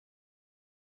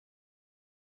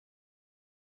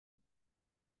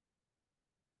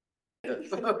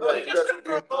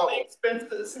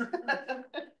Expenses.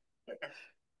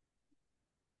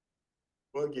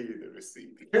 We'll give you the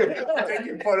receipt. Take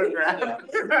your photograph.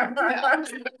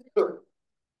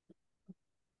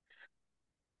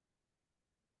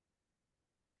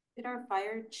 Did our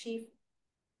fire chief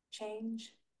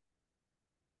change?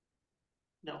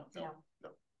 No.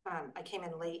 I came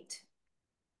in late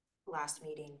last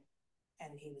meeting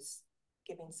and he was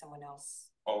giving someone else.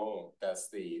 Oh, that's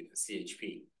the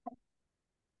CHP.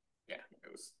 Yeah,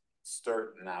 it was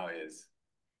Sturt now is.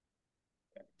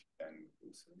 And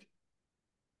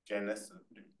Janice.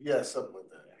 Yeah, something like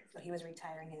that. So he was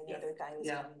retiring and the other guy was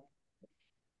coming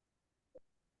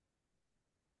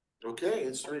in. Okay,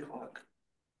 it's 3 o'clock.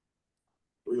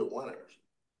 We got 1 hour.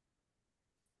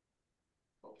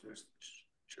 Oh, there's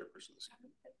chairperson.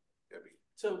 Debbie.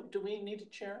 So do we need a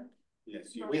chair?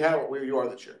 Yes, you are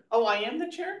the chair. Oh, I am the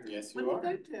chair? Yes, you are.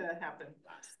 When did that happen?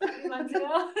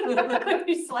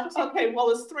 Okay, well,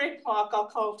 it's 3 o'clock. I'll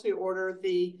call to order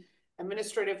the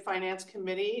Administrative Finance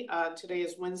Committee. Today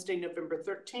is Wednesday, November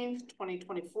 13th,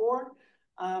 2024.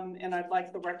 And I'd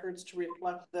like the records to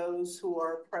reflect those who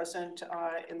are present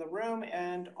in the room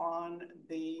and on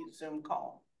the Zoom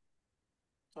call.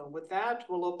 So with that,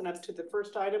 we'll open up to the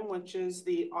first item, which is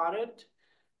the audit.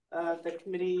 The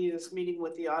committee is meeting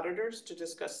with the auditors to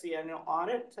discuss the annual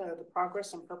audit, the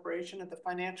progress and preparation of the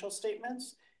financial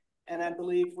statements. And I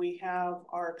believe we have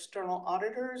our external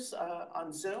auditors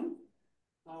on Zoom.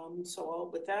 So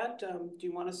with that, do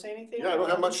you want to say anything? Yeah, I don't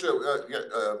have much.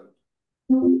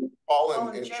 Paul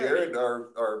and Jared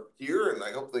are here, and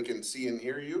I hope they can see and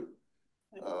hear you.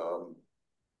 I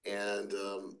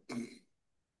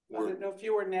don't know if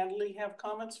you or Natalie have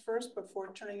comments first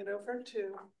before turning it over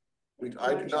to.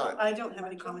 I do not. I don't have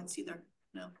any comments either.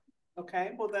 No.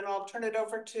 Okay, well then I'll turn it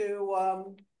over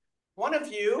to one of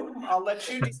you. I'll let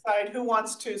you decide who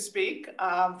wants to speak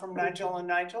from Nigel and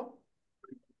Nigel.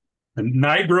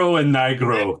 Nigro and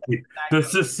Nigro, the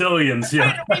Sicilians. I'm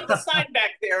trying to read the sign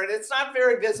back there, and it's not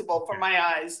very visible from my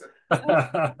eyes.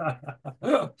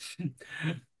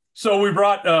 So we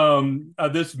brought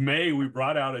this May. We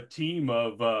brought out a team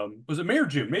of was it May or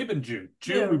June? May have been June.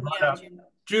 June.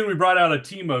 We brought out a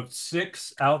team of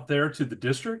 6 out there to the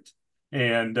district,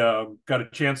 and got a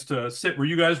chance to sit where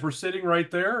you guys were sitting right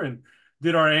there, and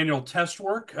did our annual test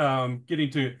work,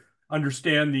 getting to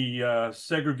understand the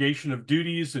segregation of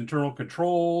duties, internal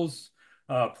controls,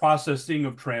 processing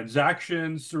of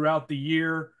transactions throughout the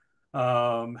year.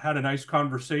 Had a nice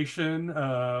conversation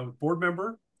with board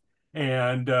member,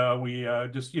 and we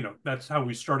just, that's how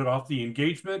we started off the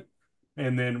engagement,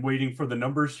 and then waiting for the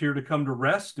numbers here to come to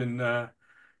rest. And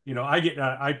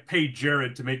I paid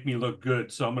Jared to make me look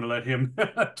good, so I'm going to let him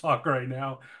talk right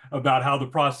now about how the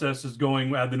process is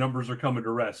going, how the numbers are coming to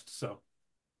rest. So.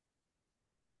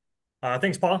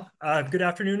 Thanks, Paul. Good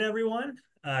afternoon, everyone.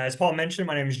 As Paul mentioned,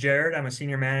 my name is Jared. I'm a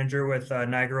senior manager with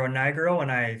Nigro and Nigro,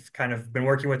 and I've kind of been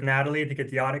working with Natalie to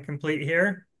get the audit complete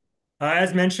here.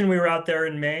 As mentioned, we were out there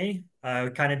in May.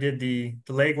 We kind of did the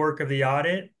legwork of the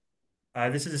audit.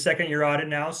 This is the 2nd year audit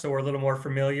now, so we're a little more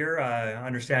familiar,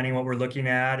 understanding what we're looking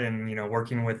at, and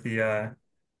working with the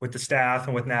staff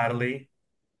and with Natalie.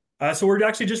 So we're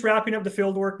actually just wrapping up the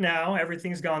field work now.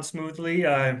 Everything's gone smoothly.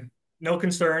 No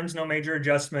concerns, no major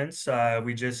adjustments.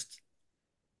 We just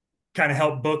kind of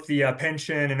help book the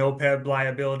pension and OPEB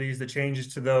liabilities, the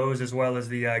changes to those, as well as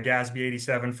the GASB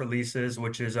 87 for leases,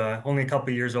 which is only a couple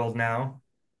of years old now.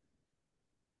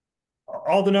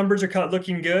 All the numbers are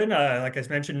looking good. Like I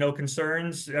mentioned, no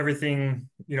concerns. Everything,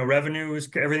 revenues,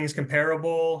 everything's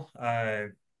comparable.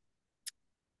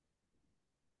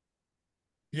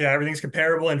 Everything's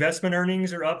comparable. Investment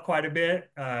earnings are up quite a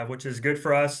bit, which is good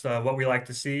for us, what we like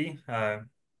to see. Now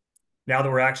that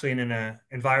we're actually in an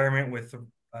environment with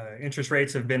interest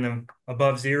rates have been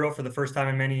above 0 for the first time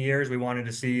in many years, we wanted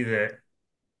to see that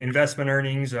investment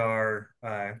earnings are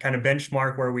kind of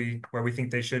benchmark where we think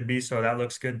they should be. So that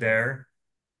looks good there.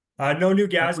 No new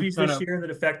GASBs this year that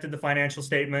affected the financial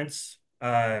statements.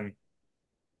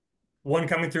 One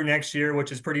coming through next year,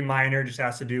 which is pretty minor, just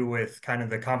has to do with kind of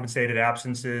the compensated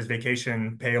absences,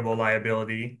 vacation payable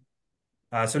liability.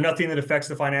 So nothing that affects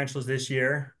the financials this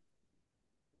year.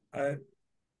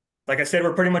 Like I said,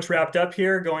 we're pretty much wrapped up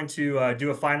here, going to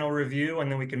do a final review,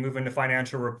 and then we can move into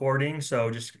financial reporting. So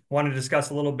just want to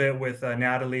discuss a little bit with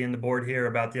Natalie and the board here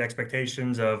about the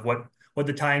expectations of what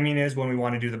the timing is when we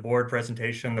want to do the board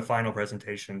presentation, the final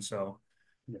presentation. So.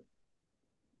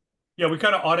 Yeah, we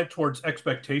kind of audit towards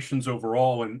expectations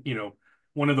overall. And,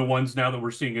 one of the ones now that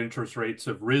we're seeing interest rates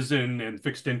have risen and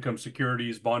fixed income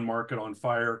securities, bond market on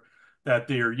fire. that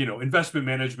their, investment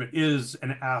management is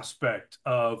an aspect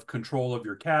of control of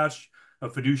your cash, a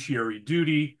fiduciary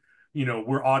duty.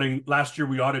 We're auditing, last year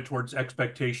we audited towards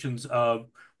expectations of,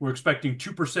 we're expecting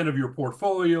 2% of your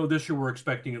portfolio. This year we're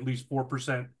expecting at least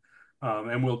 4%.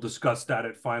 And we'll discuss that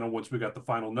at final once we got the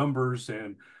final numbers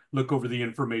and look over the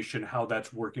information, how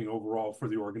that's working overall for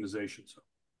the organization.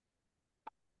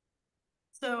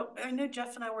 So I know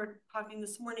Jeff and I were talking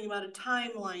this morning about a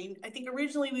timeline. I think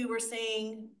originally we were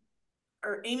saying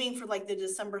or aiming for like the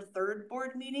December 3rd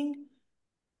board meeting.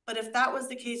 But if that was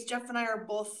the case, Jeff and I are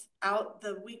both out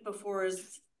the week before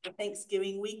is the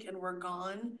Thanksgiving week and we're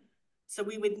gone. So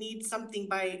we would need something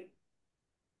by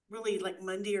really like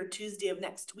Monday or Tuesday of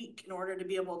next week in order to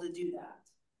be able to do that.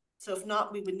 So if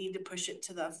not, we would need to push it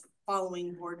to the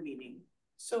following board meeting.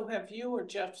 So have you or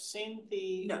Jeff seen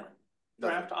the No.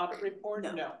 draft audit report?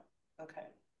 No. Okay.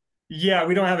 Yeah,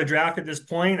 we don't have a draft at this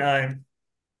point.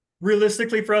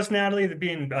 Realistically for us, Natalie, that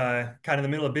being kind of the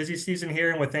middle of busy season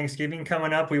here and with Thanksgiving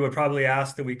coming up, we would probably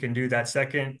ask that we can do that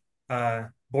second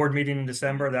board meeting in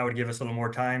December. That would give us a little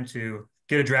more time to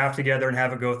get a draft together and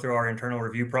have it go through our internal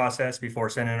review process before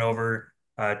sending it over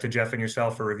to Jeff and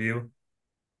yourself for review.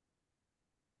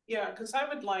 Yeah, because I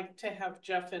would like to have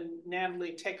Jeff and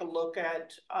Natalie take a look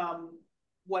at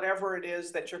whatever it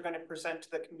is that you're going to present to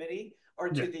the committee or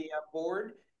to the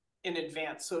board in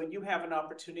advance. So you have an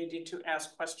opportunity to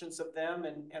ask questions of them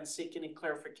and seek any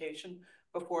clarification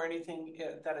before anything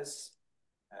that is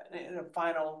in a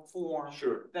final form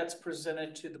that's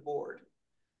presented to the board.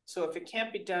 So if it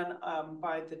can't be done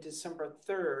by the December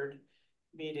 3rd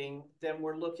meeting, then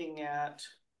we're looking at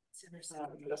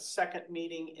the second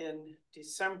meeting in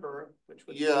December, which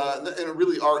would and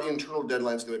really our internal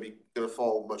deadline is going to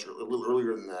fall a little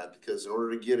earlier than that, because in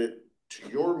order to get it to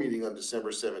your meeting on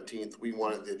December 17th, we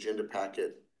wanted the agenda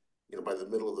packet, by the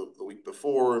middle of the week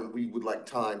before, and we would like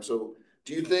time. So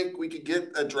do you think we could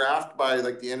get a draft by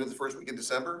like the end of the first week of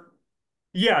December?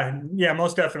 Yeah,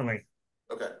 most definitely.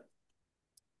 Okay.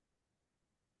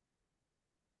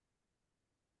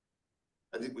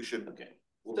 I think we should. Okay.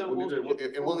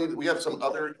 We have some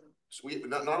other. So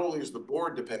not only is the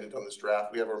board dependent on this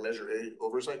draft, we have our Measure A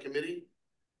oversight committee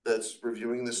that's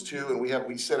reviewing this too, and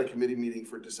we set a committee meeting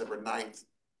for December 9th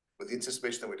with the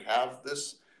anticipation that we'd have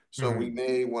this. So we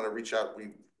may want to reach out.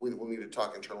 We'll need to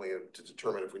talk internally to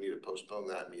determine if we need to postpone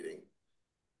that meeting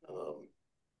to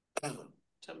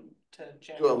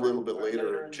a little bit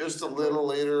later, just a little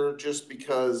later, just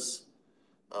because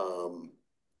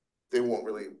they won't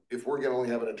really, if we're going to only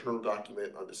have an internal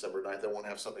document on December 9th, I won't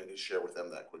have something to share with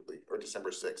them that quickly, or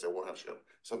December 6th, I won't have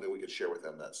something we could share with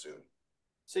them that soon.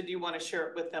 So do you want to share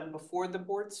it with them before the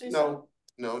board season?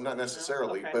 No, not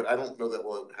necessarily, okay. But I don't know that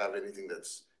we'll have anything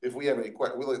that's, if we have any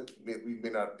questions, we may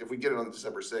not, if we get it on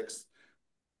December 6th,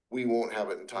 we won't have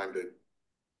it in time to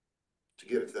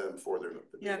get it to them before they're.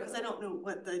 Yeah, because I don't know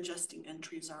what the adjusting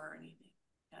entries are or anything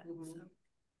yet, so.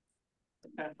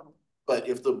 Okay. But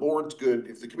if the board's good,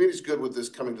 if the committee's good with this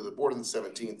coming to the board on the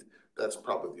 17th, that's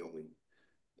probably the only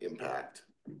impact.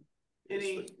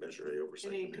 Any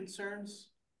oversight concerns,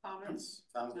 comments?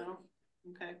 No?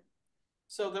 Okay.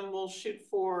 So then we'll shoot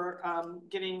for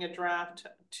getting a draft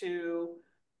to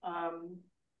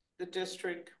the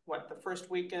district, the first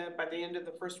week, by the end of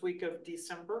the first week of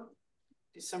December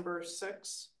 6th. December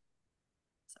 6th,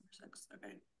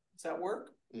 okay. Does that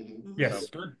work? Yes.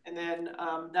 Good. And then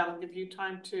that'll give you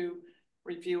time to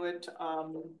review it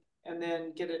and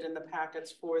then get it in the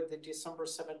packets for the December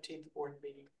 17th board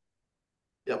meeting.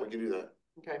 Yeah, we can do that.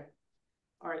 Okay.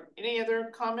 All right. Any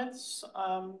other comments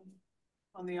on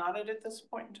the audit at this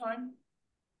point in time?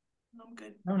 I'm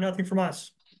good. No, nothing from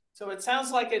us. So it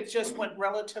sounds like it just went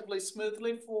relatively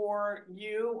smoothly for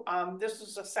you. This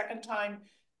is the second time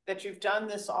that you've done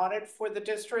this audit for the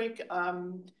district.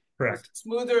 Correct.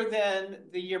 Smoother than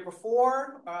the year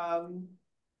before.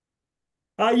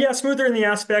 Yeah, smoother in the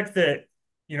aspect that,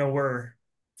 we're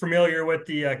familiar with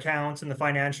the accounts and the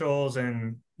financials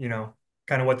and,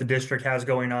 kind of what the district has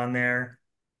going on there.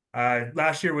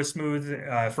 Last year was smooth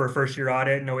for a first year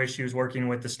audit, no issues working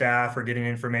with the staff or getting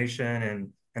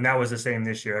information. And that was the same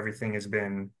this year. Everything has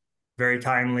been very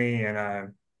timely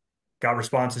and got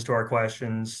responses to our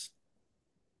questions.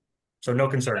 So no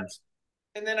concerns.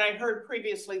 And then I heard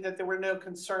previously that there were no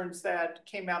concerns that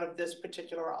came out of this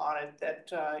particular audit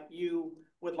that you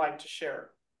would like to share.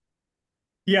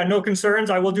 Yeah, no concerns.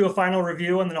 I will do a final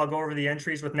review and then I'll go over the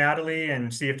entries with Natalie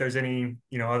and see if there's any,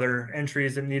 other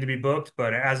entries that need to be booked.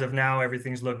 But as of now,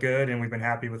 everything's looked good and we've been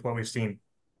happy with what we've seen.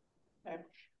 Okay.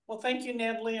 Well, thank you,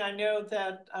 Natalie. I know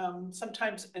that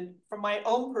sometimes, and from my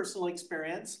own personal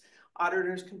experience,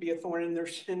 auditors can be a thorn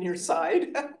in your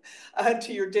side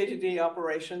to your day-to-day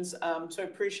operations. So I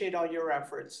appreciate all your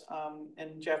efforts,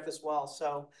 and Jeff as well.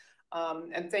 So,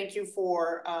 and thank you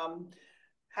for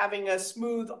having a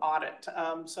smooth audit.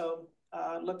 So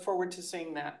look forward to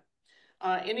seeing that.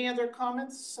 Any other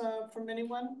comments from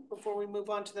anyone before we move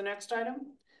on to the next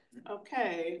item?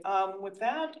 Okay, with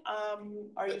that,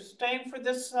 are you staying for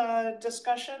this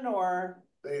discussion, or?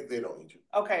 They don't need to.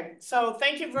 Okay, so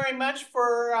thank you very much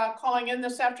for calling in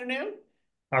this afternoon.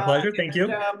 Our pleasure. Thank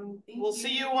you. We'll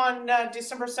see you on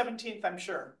December 17th, I'm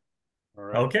sure. All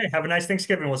right. Okay. Have a nice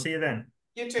Thanksgiving. We'll see you then.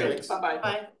 You too. Thanks. Bye-bye.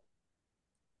 Bye.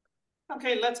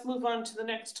 Okay, let's move on to the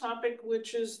next topic,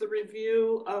 which is the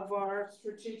review of our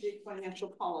strategic financial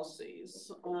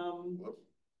policies.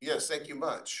 Yes, thank you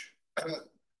much.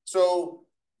 So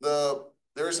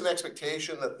there is an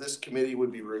expectation that this committee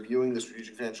would be reviewing the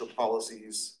strategic financial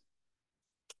policies.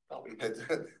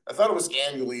 I thought it was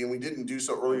annually, and we didn't do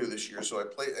so earlier this year, so I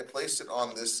placed it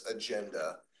on this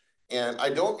agenda. And I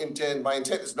don't intend, my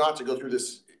intent is not to go through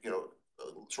this,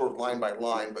 sort of line by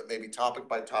line, but maybe topic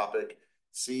by topic.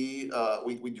 See,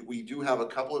 we do have a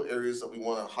couple of areas that we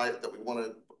want to highlight, that we want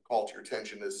to call to your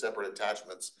attention as separate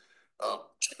attachments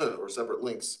or separate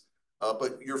links.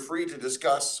 But you're free to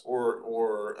discuss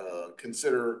or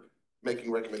consider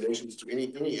making recommendations to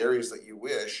any areas that you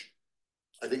wish.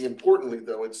 I think importantly,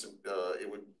 though, it's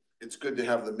good to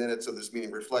have the minutes of this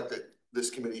meeting reflect that this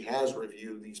committee has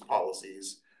reviewed these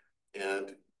policies,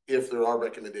 and if there are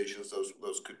recommendations,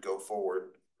 those could go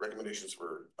forward. Recommendations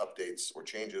for updates or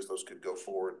changes, those could go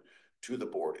forward to the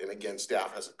board. And again,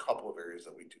 staff has a couple of areres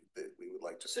that we would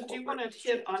like to. So do you want to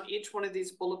hit on each one of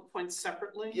these bullet points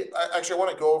separately? Yeah, I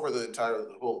want to go over the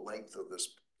whole length of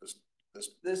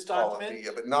this document, policy,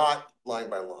 yeah, but not line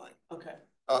by line. Okay.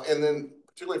 And then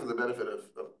particularly for the benefit of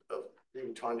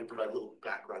maybe trying to provide a little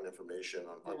background information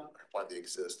on why they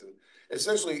exist. And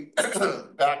essentially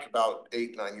back about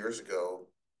 8-9 years ago,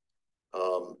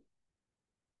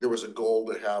 there was a goal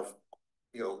to have,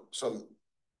 some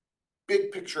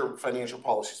big picture financial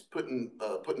policies put in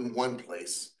one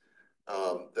place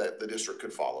that the district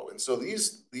could follow. And so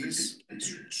these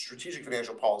strategic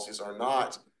financial policies are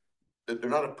not, they're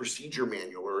not a procedure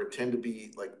manual or intend to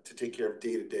be like to take care of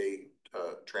day-to-day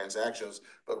transactions,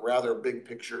 but rather big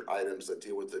picture items that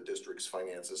deal with the district's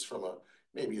finances from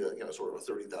maybe sort of a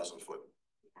 30,000 foot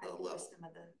level.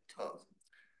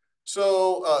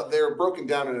 So they're broken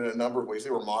down in a number of ways. They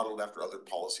were modeled after other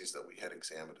policies that we had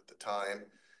examined at the time.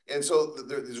 And so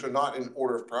these are not in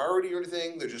order of priority or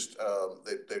anything. They're just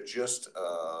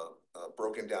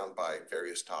broken down by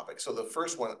various topics. So the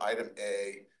first one, item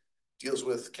A, deals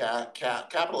with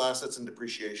capital assets and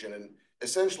depreciation. And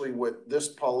essentially what this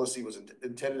policy was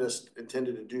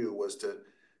intended to do was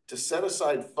to set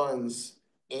aside funds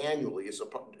annually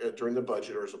during the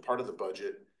budget or as a part of the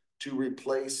budget to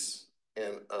replace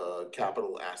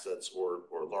capital assets or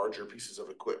larger pieces of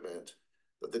equipment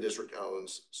that the district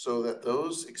owns, so that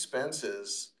those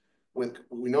expenses, when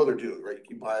we know they're due, right?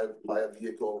 You buy a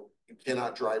vehicle, you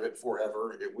cannot drive it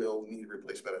forever. It will need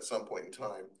replacement at some point in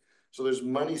time. So there's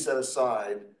money set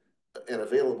aside and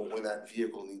available when that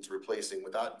vehicle needs replacing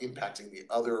without impacting the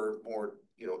other more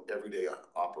everyday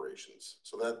operations.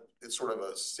 So that it's sort of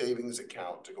a savings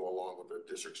account to go along with the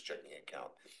district's checking account.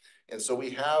 And so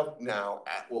we have now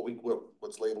at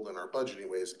what's labeled in our budget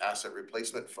anyways, asset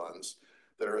replacement funds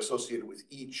that are associated with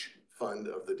each fund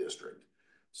of the district.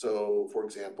 So for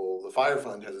example, the fire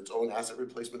fund has its own asset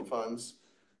replacement funds.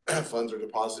 Funds are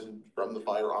deposited from the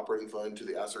fire operating fund to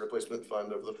the asset replacement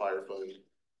fund of the fire fund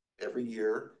every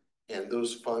year. And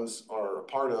those funds are a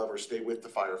part of or stay with the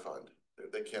fire fund.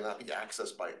 They cannot be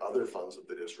accessed by other funds of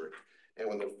the district. And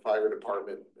when the fire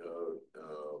department,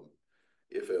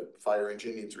 if a fire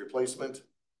engine needs replacement,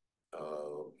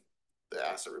 the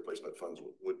asset replacement funds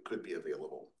could be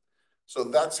available. So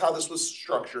that's how this was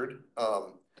structured. I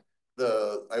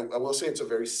will say it's a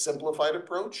very simplified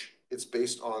approach. It's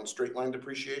based on straight line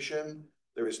depreciation.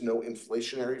 There is no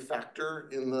inflationary factor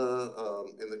in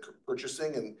the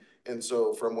purchasing, and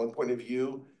so from one point of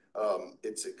view,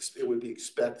 it would be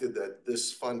expected that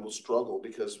this fund will struggle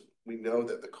because we know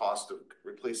that the cost of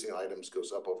replacing items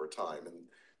goes up over time, and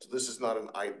so this is not an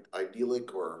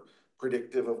idyllic or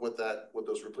predictive of what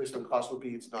those replacement costs would be.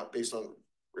 It's not based on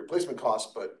replacement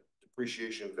costs, but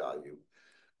depreciation value.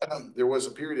 There was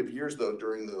a period of years though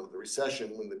during the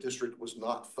recession when the district was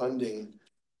not funding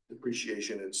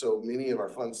depreciation, and so many of our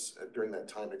funds during that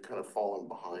time had kind of fallen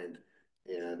behind,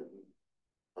 and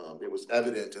it was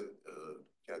evident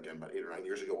again about 8 or 9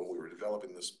 years ago when we were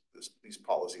developing these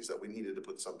policies that we needed to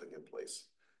put something in place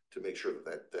to make sure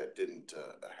that didn't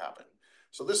happen.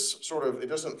 So this sort of, it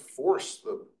doesn't force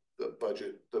the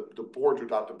budget, the board to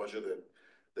adopt a budget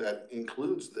that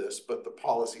includes this, but the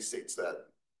policy states that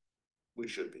we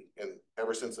should be. And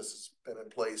ever since this has been in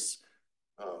place,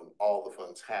 all the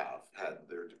funds have had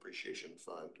their depreciation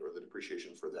fund or the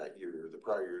depreciation for that year. The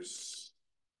prior year's,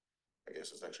 I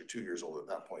guess it's actually 2 years old at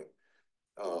that point,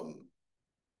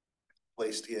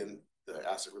 placed in the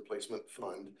asset replacement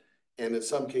fund. And in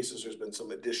some cases, there's been some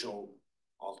additional,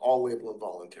 all labeled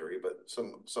involuntary, but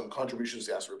some contributions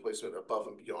to asset replacement above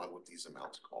and beyond what these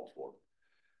amounts call for.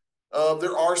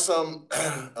 There are some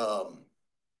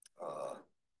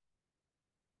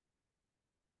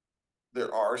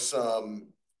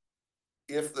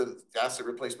if the asset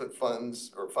replacement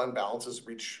funds or fund balances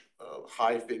reach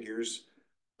high figures,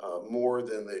 more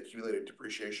than the accumulated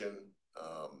depreciation,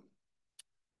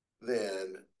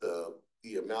 then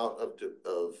the amount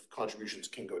of contributions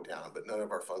can go down, but none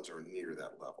of our funds are near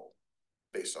that level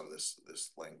based on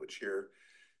this language here.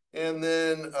 And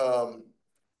then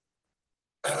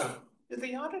do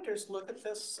the auditors look at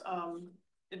this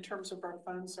in terms of our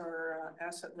funds or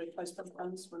asset replacement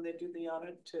funds when they do the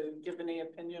audit to give any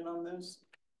opinion on those?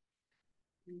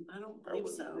 I don't believe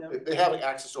so. they have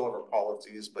access to all of our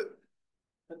policies, but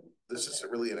this isn't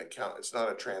really an account. It's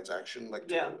not a transaction like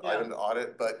item to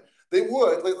audit, but they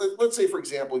would. Let's say, for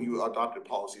example, you adopted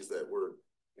policies that were,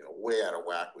 way out of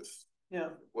whack with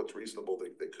what's reasonable.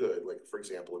 They could, like, for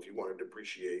example, if you wanted to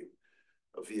depreciate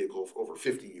a vehicle for over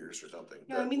 50 years or something.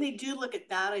 Yeah, I mean, they do look at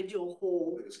that. I do a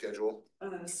whole like a schedule.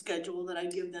 Schedule that I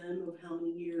give them of how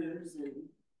many years and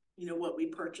what we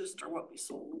purchased or what we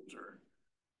sold or.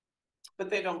 But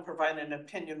they don't provide an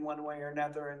opinion one way or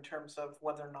another in terms of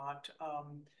whether or not,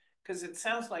 because it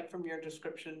sounds like from your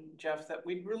description, Jeff, that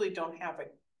we really don't have a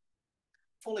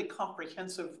fully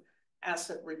comprehensive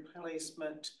asset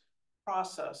replacement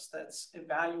process that's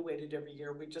evaluated every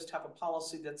year. We just have a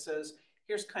policy that says,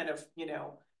 here's kind of,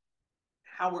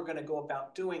 how we're going to go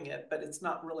about doing it, but it's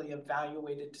not really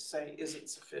evaluated to say, is it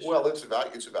sufficient? Well, it's a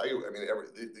value. I mean,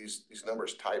 these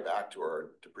numbers tie back to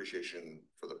our depreciation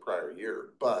for the prior year,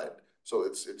 but so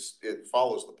it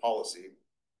follows the policy.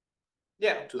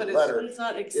 Yeah, to the letter. It's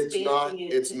not expanding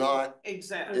it's not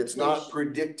exactly. It's not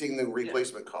predicting the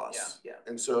replacement costs. Yeah.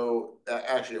 And so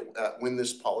actually, when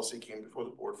this policy came before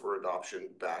the board for adoption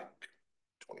back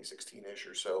 2016-ish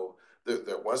or so,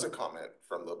 there was a comment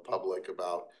from the public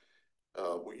about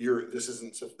this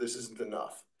isn't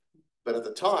enough. But at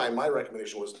the time, my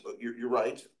recommendation was, you're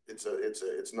right.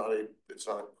 It's not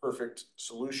a perfect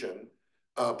solution.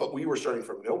 But we were starting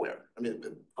from nowhere. I mean,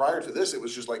 prior to this, it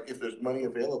was just like, if there's money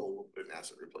available, we'll put an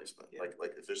asset replacement.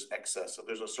 Like if there's excess, if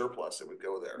there's a surplus, it would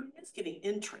go there. It's getting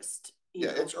interest.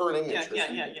 It's earning interest.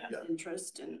 Yeah.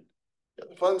 Interest and.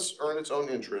 The funds earn its own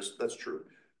interest. That's true.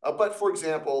 But for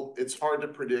example, it's hard to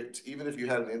predict, even if you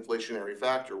had an inflationary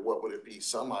factor, what would it be?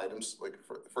 Some items, like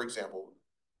for example,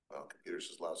 computers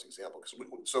is the last example.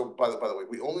 So by the way,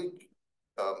 we only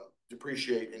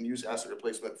depreciate and use asset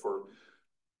replacement for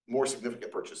more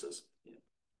significant purchases.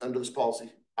 Under this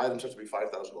policy, items have to be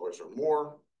 $5,000 or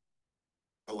more,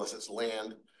 unless it's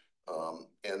land.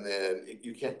 And then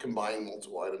you can't combine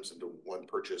multiple items into one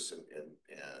purchase and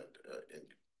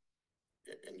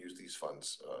use these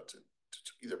funds to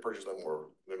either purchase them or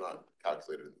they're not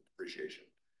calculated in depreciation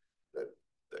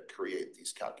that create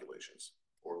these calculations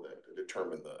or that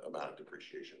determine the amount of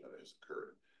depreciation that has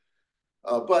occurred.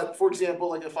 But for example,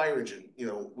 like a fire engine,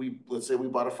 let's say we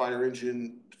bought a fire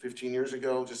engine 15 years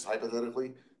ago, just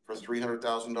hypothetically, for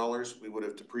 $300,000, we would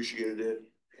have depreciated it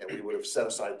and we would have set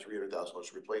aside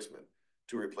 $300,000 replacement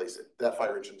to replace it. That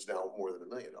fire engine is now more than $1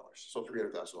 million. So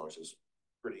 $300,000 is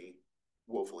pretty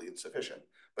woefully insufficient.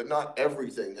 But not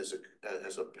everything has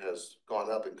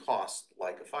gone up in cost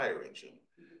like a fire engine.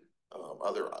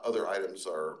 Other items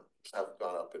have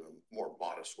gone up in a more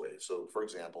modest way. So for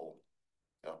example,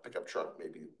 pickup truck,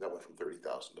 maybe that went from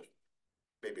 30,000 to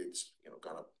maybe it's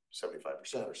gone up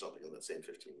 75% or something in that same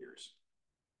 15 years,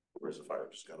 whereas the fire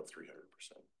just gone up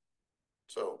 300%.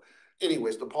 So,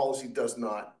 anyways, the policy does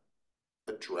not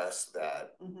address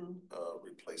that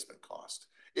replacement cost.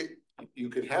 You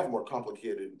could have more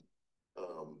complicated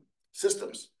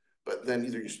systems, but then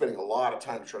either you're spending a lot of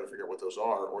time to try to figure out what those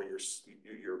are, or you're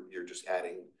just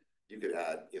adding. You could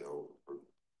add,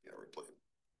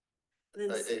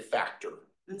 a factor.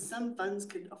 And some funds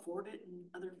could afford it and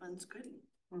other funds couldn't.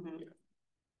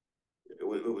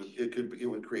 It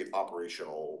would create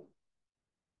operational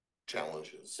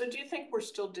challenges. So do you think we're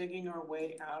still digging our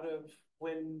way out of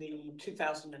when the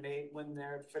 2008,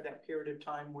 for that period of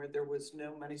time where there was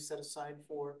no money set aside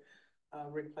for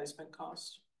replacement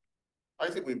costs? I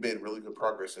think we've made really good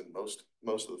progress in most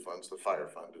of the funds. The fire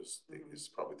fund is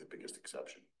probably the biggest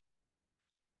exception.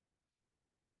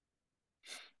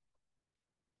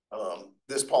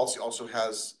 This policy also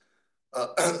has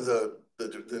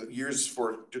the years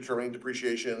for determining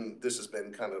depreciation. This has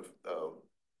been kind of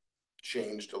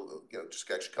changed, just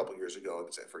actually a couple of years ago.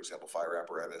 For example, fire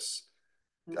apparatus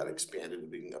got expanded to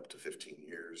being up to 15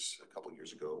 years a couple of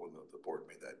years ago when the board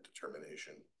made that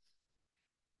determination.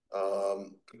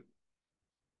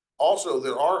 Also,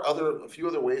 there are a few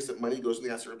other ways that money goes in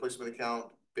the asset replacement account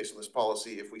based on this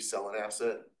policy. If we sell an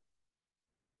asset,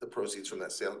 the proceeds from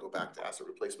that sale go back to asset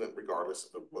replacement, regardless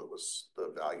of what was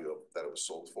the value that it was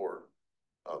sold for.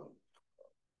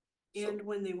 And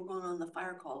when they were going on the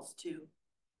fire calls too.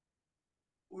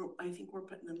 I think we're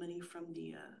putting the money from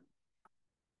the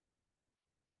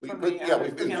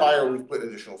we've put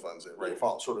additional funds in, right?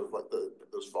 Sort of like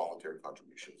those voluntary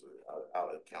contributions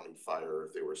out of county fire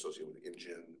if they were associated with the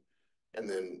engine, and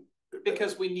then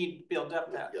because we need to build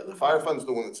up that. Yeah, the fire fund's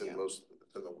the one that's in the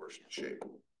worst shape.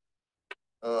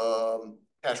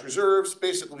 Cash reserves,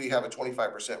 basically we have a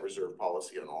 25% reserve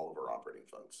policy on all of our operating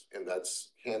funds, and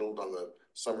that's handled on the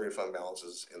summary of fund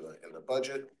balances in the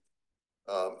budget.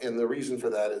 And the reason for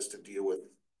that is to deal with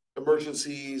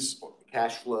emergencies or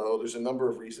cash flow. There's a number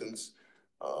of reasons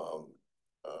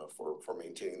for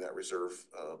maintaining that reserve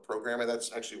program, and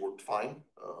that's actually worked fine.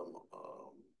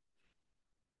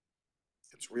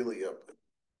 It's really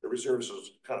the reserves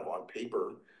is kind of on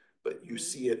paper, but you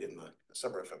see it in the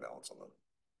summary of fund balance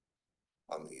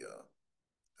on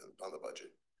the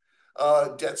budget.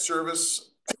 Debt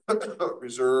service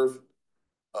reserve.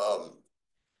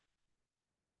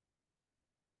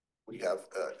 We have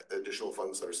additional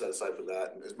funds that are set aside for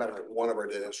that. And as a matter of fact, one of our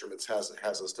debt instruments has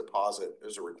us deposit,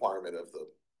 as a requirement of the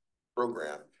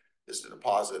program, is to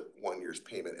deposit 1 year's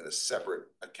payment in a separate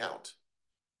account.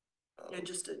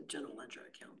 just a general ledger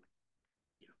account.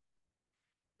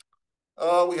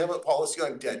 We have a policy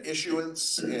on debt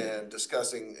issuance and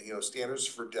discussing, standards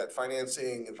for debt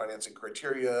financing and financing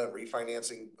criteria,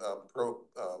 refinancing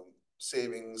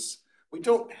savings. We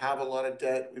don't have a lot of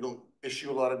debt. We don't issue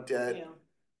a lot of debt. Yeah.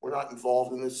 We're not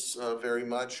involved in this very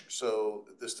much, so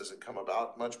this doesn't come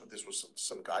about much. But this was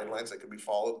some guidelines that could be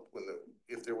followed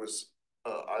if there was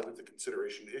either the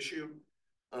consideration to issue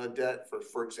debt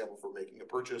for example, for making a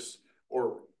purchase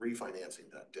or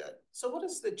refinancing that debt. So what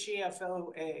is the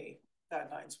GFOA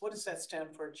guidelines? What does that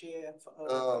stand for?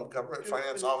 GFOA? Government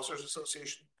Finance Officers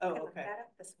Association. Oh, I looked okay. that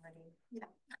up this morning. Yeah.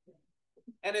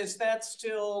 And is that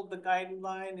still, the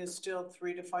guideline is still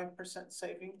 3 to 5%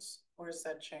 savings, or has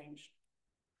that changed?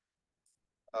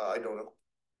 I don't know.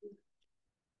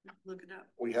 Look it up.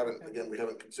 We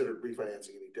haven't considered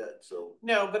refinancing any debt, so.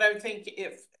 No, but I think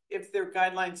if their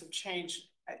guidelines have changed,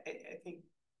 I think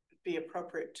it'd be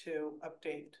appropriate to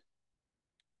update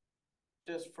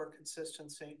just for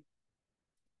consistency.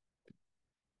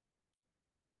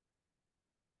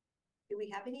 Do we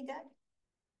have any debt?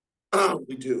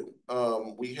 We do.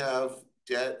 We have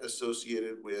debt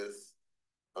associated with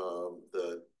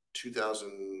the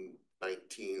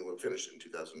 2019, we finished in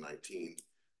 2019,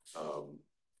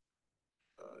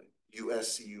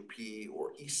 USCUP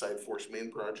or East Side Force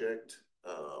Main Project.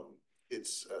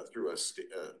 It's through a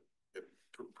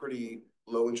pretty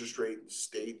low interest rate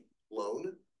state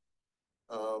loan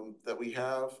that we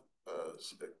have.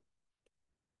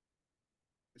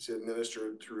 It's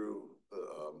administered through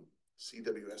the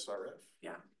CWSRF.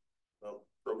 Yeah.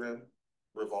 Program,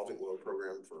 revolving loan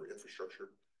program for infrastructure.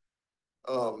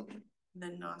 And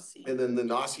then NACI. And then the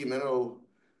Nacimiento,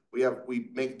 we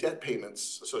make debt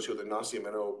payments associated with the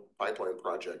Nacimiento pipeline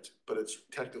project, but it's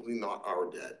technically not our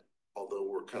debt, although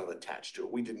we're kind of attached to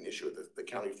it. We didn't issue it, the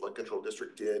county flood control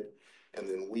district did, and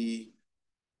then we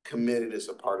committed as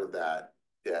a part of that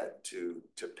debt to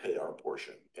pay our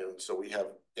portion. And so we have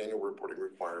annual reporting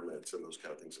requirements and those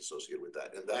kind of things associated with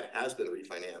that. And that has been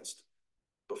refinanced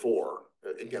before.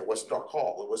 Again, it wasn't our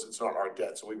call. It's not our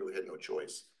debt, so we really had no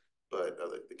choice. But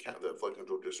the flood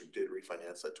control district did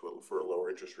refinance that for a lower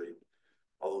interest rate,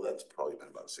 although that's probably been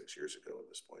about 6 years ago at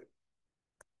this point.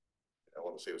 I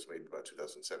want to say it was made about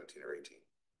 2017 or 18.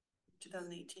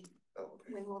 2018. Oh,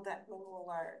 okay. When will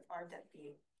our debt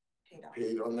be paid off?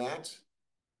 Paid on that?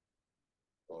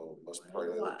 Oh, must be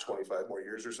probably like 25 more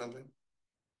years or something.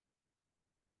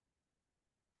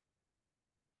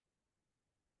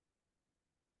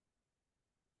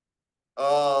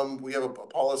 We have a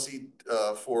policy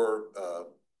for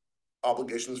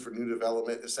obligations for new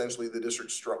development. Essentially, the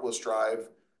district will strive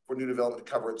for new development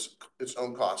to cover its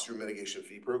own costs through mitigation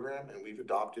fee program, and we've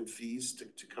adopted fees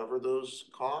to cover those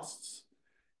costs.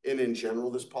 And in general,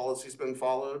 this policy has been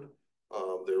followed.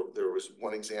 There was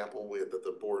one example that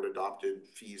the board adopted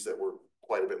fees that were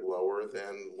quite a bit lower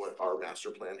than what our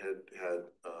master plan had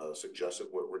suggested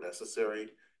what were necessary.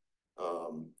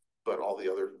 But all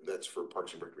the other, that's for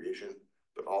Parks and Recreation,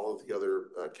 but all of the other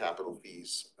capital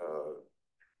fees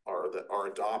are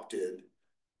adopted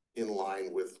in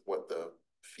line with what the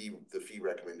fee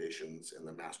recommendations and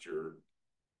the master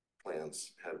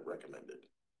plans had recommended.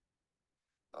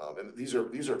 And these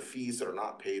are fees that are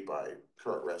not paid by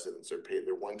current residents.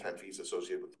 They're one-time fees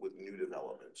associated with new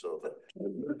development. So if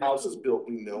a house is built,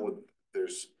 we know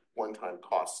there's one-time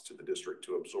costs to the district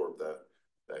to absorb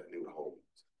that new home.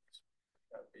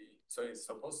 So it's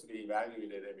supposed to be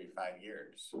evaluated every 5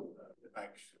 years.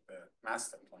 The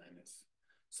master plan is.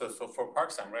 So for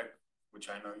Parks and Rec, which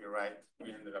I know you're right,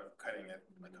 we ended up cutting it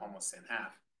like almost in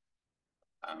half.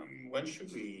 When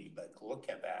should we look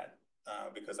at that?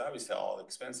 Because obviously all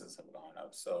expenses have gone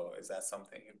up. So is that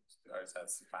something, or is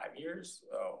that 5 years,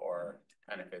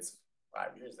 and if it's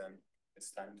 5 years, then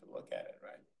it's time to look at it,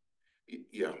 right?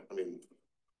 Yeah, I mean,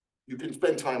 you can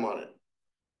spend time on it.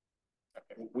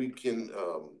 Okay. We can,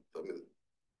 I mean,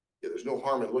 yeah, there's no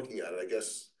harm in looking at it. I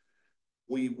guess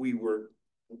we're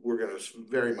going to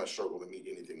very much struggle to meet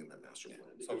anything in that master plan.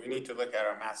 So we need to look at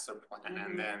our master plan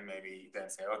and then maybe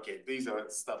say, okay, these are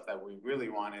stuff that we really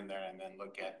want in there, and then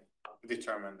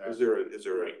determine that. Is there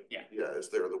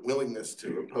the willingness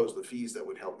to impose the fees that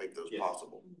would help make those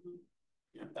possible?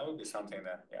 Yeah, that would be something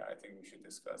that, I think we should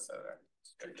discuss at our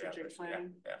strategic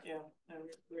plan. Yeah, I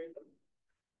would agree.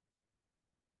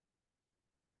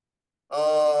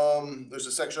 There's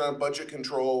a section on budget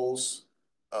controls,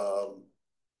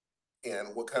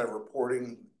 and what kind of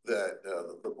reporting that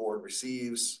the board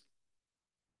receives,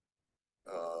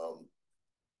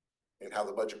 and how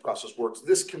the budget process works.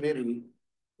 This committee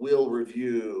will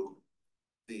review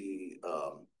the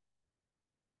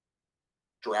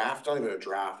draft, not even a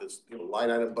draft, it's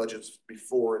line item budgets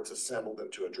before it's assembled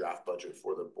into a draft budget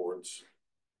for the board's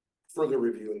further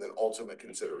review and then ultimate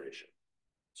consideration.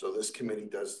 So this committee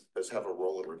does have a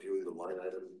role in reviewing the line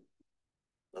item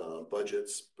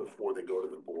budgets before they go to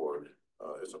the board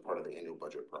as a part of the annual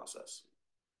budget process.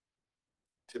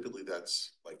 Typically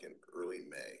that's like in early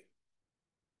May.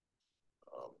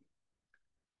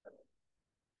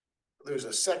 There's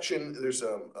a section, there's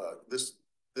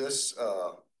this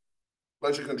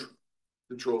budget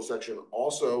control section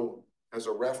also has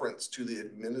a reference to the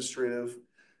administrative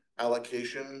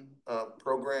allocation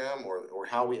program or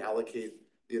how we allocate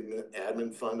the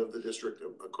admin fund of the district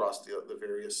across the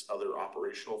various other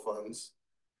operational funds.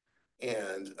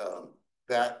 And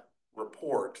that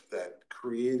report that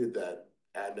created that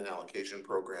admin allocation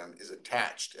program is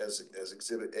attached as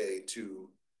Exhibit A to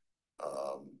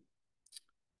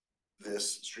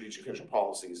this strategic financial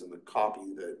policies, and the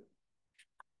copy that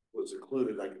was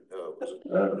included, the link that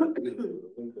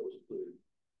was included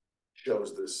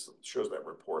shows that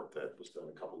report that was done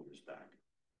a couple of years back.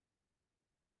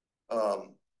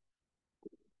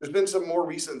 There's been some more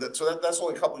recent that's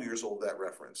only a couple of years old, that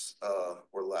reference,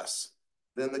 or less.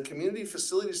 Then the Community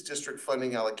Facilities District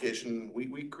funding allocation,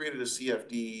 we created a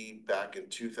CFD back in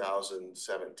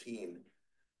 2017.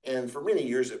 And for many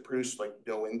years, it produced like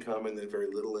no income and then very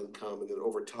little income. And then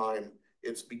over time,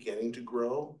 it's beginning to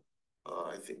grow.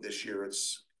 I think this year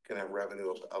it's going to have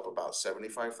revenue of about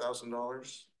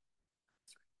 $75,000.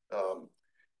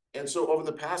 And so over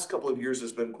the past couple of years,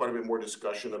 there's been quite a bit more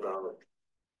discussion about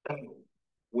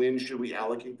when should we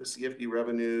allocate the CFD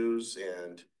revenues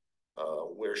and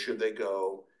where should they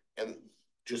go. And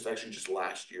just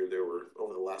last year, there were,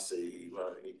 over the last, say,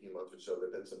 18 months or so,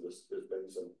 there's been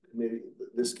some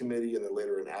this committee and then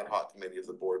later an ad hoc committee of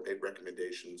the board made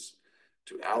recommendations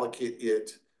to allocate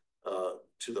it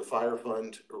to the fire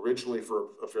fund, originally for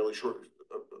a fairly short,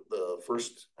 the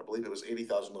first, I believe it was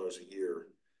 $80,000 a year,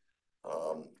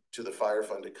 to the fire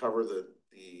fund to cover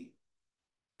the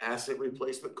asset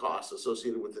replacement costs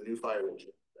associated with the new fire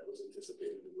engine that was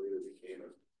anticipated and later became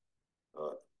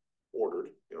ordered.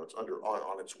 It's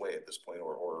on its way at this point,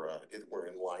 or we're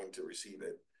in line to receive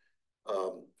it.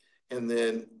 And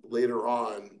then later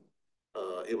on,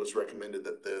 it was recommended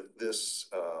that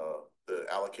the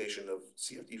allocation of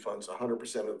CFD funds,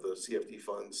 100% of the CFD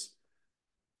funds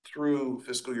through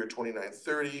fiscal year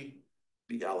 29-30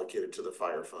 be allocated to the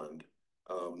fire fund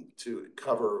to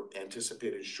cover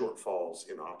anticipated shortfalls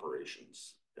in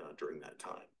operations during that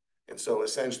time. And so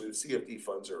essentially the CFD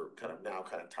funds are kind of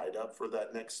tied up for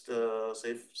that next,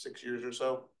 say, 6 years or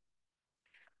so,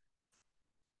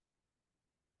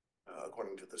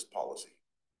 according to this policy.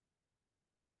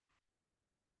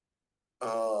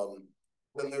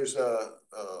 Then there's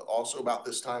also about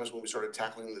this time is when we started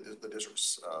tackling the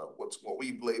district's, what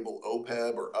we label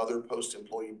OPEB or Other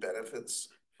Post-Employee Benefits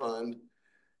Fund.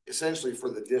 Essentially for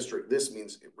the district, this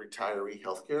means retiree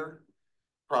healthcare.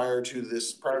 Prior to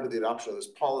the adoption of this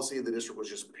policy, the district was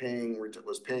just paying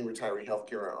retiree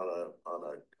healthcare on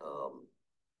a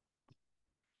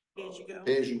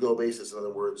pay-as-you-go basis. In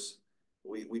other words,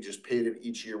 we just paid it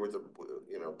each year with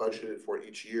budgeted for it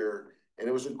each year, and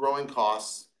it was a growing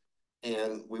cost,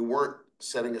 and we weren't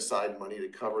setting aside money to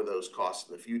cover those costs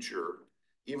in the future,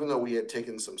 even though we had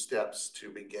taken some steps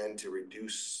to begin to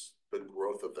reduce the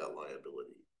growth of that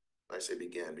liability. I say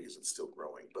began because it's still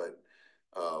growing, but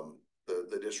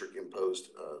the district imposed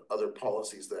other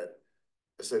policies that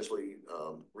essentially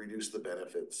reduced the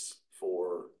benefits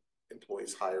for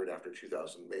employees hired after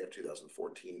May of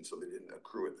 2014, so they didn't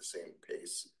accrue at the same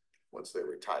pace once they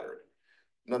retired.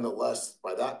 Nonetheless,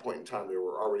 by that point in time, there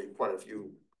were already quite a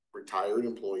few retired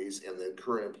employees and then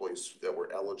current employees that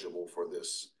were eligible for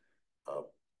this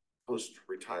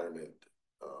post-retirement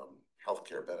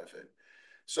healthcare benefit.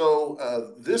 So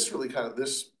this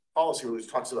policy really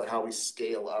talks about how we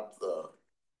scale up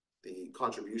the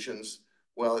contributions.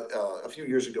 Well, a few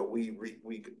years ago, we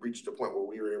reached a point where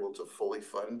we were able to fully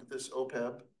fund this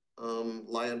OPEB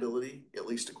liability, at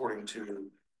least according to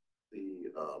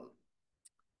the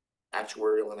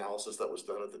actuarial analysis that was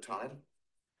done at the time.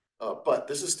 But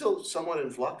this is still somewhat in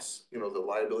flux. The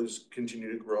liabilities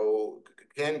continue to grow,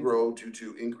 can grow due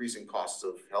to increasing costs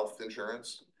of health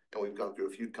insurance. And we've gone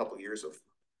through a couple of years of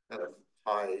kind of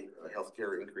high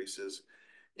healthcare increases.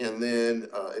 And then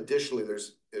additionally,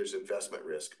 there's investment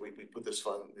risk. We put these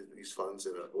funds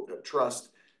in an OPEB trust,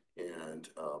 and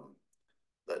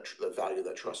the value of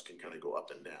that trust can kind of go up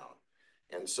and down.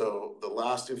 And so the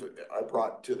last I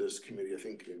brought to this committee, I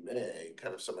think in May,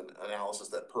 kind of some analysis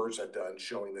that PERS had done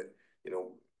showing that,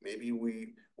 maybe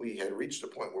we had reached a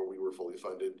point where we were fully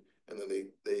funded, and then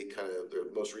they kind of,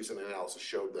 their most recent analysis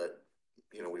showed that,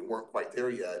 we weren't quite there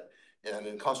yet. And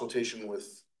in consultation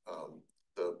with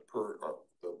the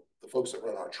folks that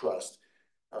run our trust,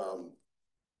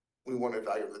 we want to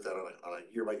evaluate that on a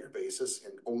year-by-year basis,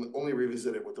 and only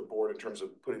revisit it with the board in terms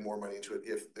of putting more money into it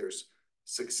if there's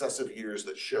successive years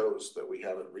that shows that we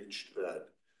haven't reached that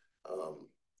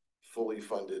fully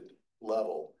funded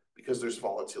level, because there's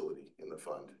volatility in the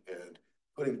fund, and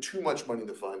putting too much money in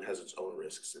the fund has its own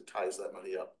risks. It ties that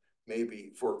money up,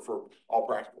 maybe for all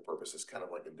practical purposes, kind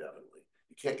of like indefinitely.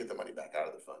 You can't get the money back out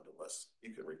of the fund unless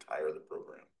you can retire the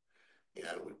program,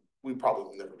 and we probably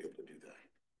will never be able to do that.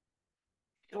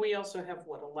 And we also have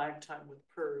a lag time with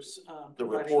PERS. The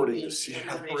reporting is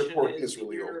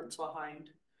really old.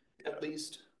 Behind, at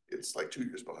least. It's like 2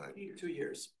 years behind. 2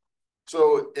 years.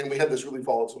 So, and we had this really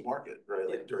volatile market, right?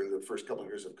 Like during the first couple of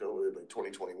years of COVID, like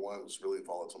 2021 was really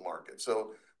volatile market.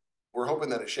 So we're hoping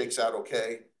that it shakes out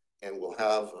okay, and we'll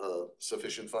have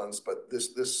sufficient funds. But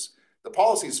the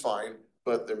policy is fine,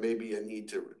 but there may be a need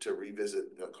to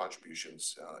revisit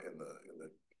contributions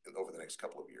over the next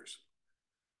couple of years.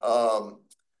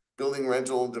 Building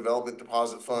rental development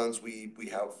deposit funds, we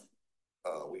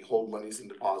hold monies in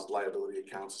deposit liability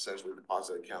accounts, essentially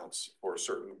deposit accounts for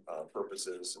certain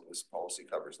purposes, and this policy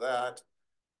covers that.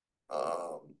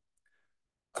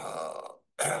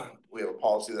 We have a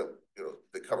policy that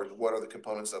that covers what are the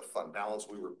components of fund balance.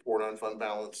 We report on fund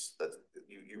balance. That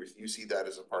you see that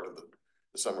as a part of the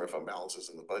summary of fund balances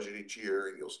in the budget each year,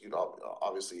 and you'll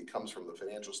obviously it comes from the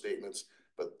financial statements,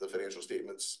 but the financial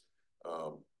statements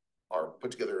are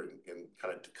put together in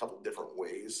kind of a couple different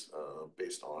ways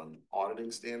based on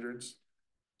auditing standards.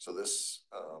 So this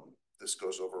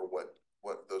goes over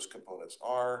what those components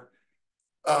are.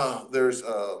 There's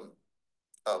a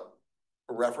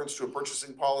reference to a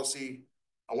purchasing policy.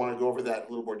 I want to go over that in a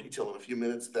little more detail in a few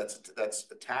minutes. That's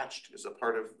attached as a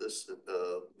part of this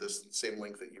same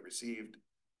link that you received.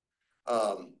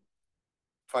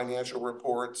 Financial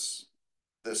reports.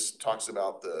 This talks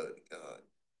about the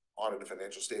audited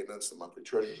financial statements, the monthly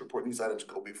treasurer's report. These items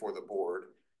go before the board.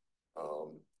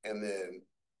 And then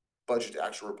budget to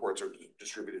actual reports are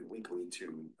distributed weekly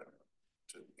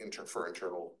for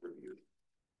internal review.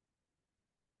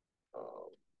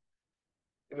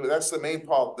 Anyway, that's the main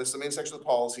section of the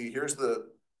policy. Here's the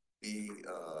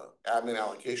admin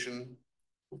allocation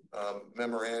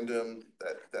memorandum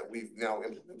that we've now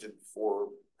implemented for,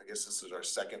 I guess this is our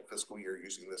second fiscal year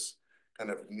using this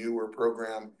kind of newer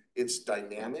program. It's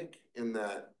dynamic in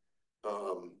that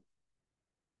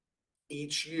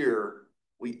each year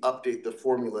we update the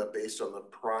formula based on the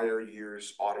prior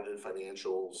year's audited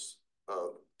financials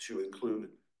to include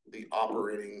the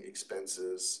operating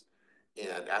expenses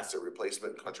and asset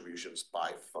replacement contributions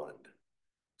by fund.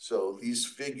 So these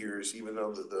figures, even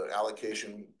though the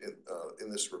allocation in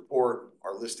this report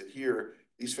are listed here,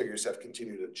 these figures have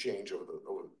continued to change over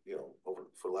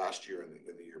for last year and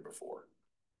the year before.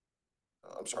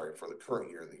 I'm sorry, for the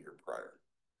current year and the year prior.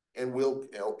 And will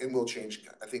change,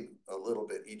 I think, a little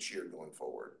bit each year going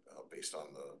forward, based on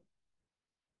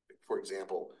for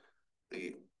example,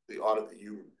 the audit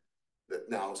that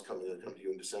now is coming to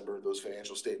you in December. Those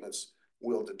financial statements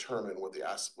will determine what the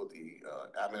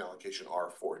admin allocation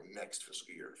are for next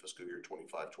fiscal year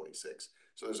 25-26.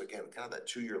 So there's again kind of that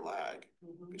 2-year lag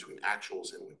between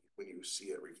actuals and when you see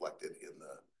it reflected in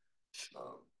the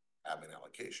admin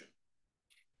allocation.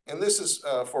 And this is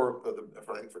for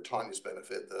Tanya's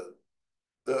benefit.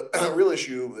 The real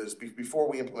issue is before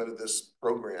we implemented this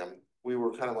program, we were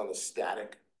kind of on a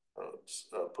static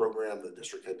program. The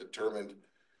district had determined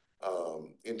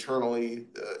internally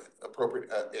appropriate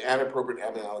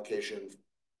admin allocation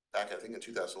back, I think, in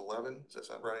 2011. Does that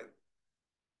sound right?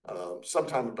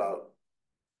 Sometime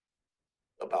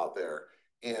about there,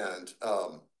 and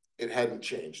it hadn't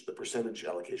changed. The percentage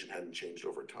allocation hadn't changed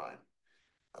over time.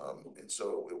 And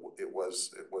so it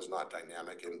was not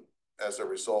dynamic, and as a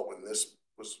result, when this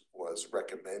was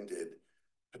recommended,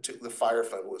 particularly the fire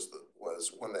fund was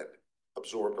one that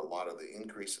absorbed a lot of the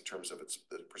increase in terms of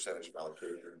the percentage of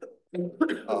allocation.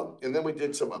 And then we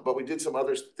did some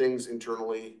other things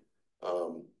internally.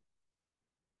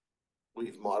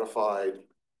 We've modified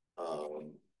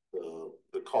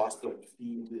the cost of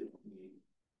the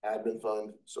admin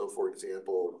fund. So, for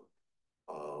example,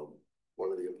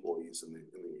 one of the employees in the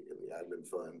admin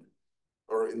fund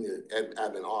or in the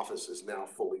admin office is now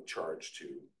fully charged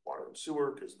to water and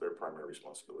sewer because their primary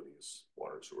responsibility is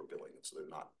water and sewer billing, and so they're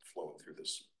not flowing through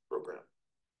this program.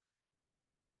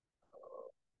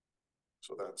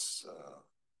 So that's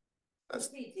what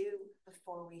did we do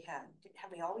before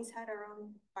have we always had our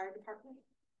own fire department?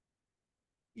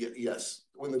 Yes.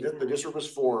 When the district was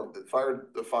formed, there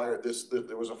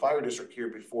was a fire district here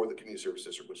before the community service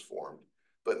district was formed.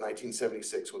 But in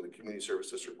 1976, when the community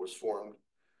service district was formed,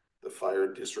 the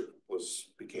fire district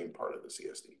became part of the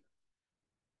CSD.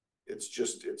 It's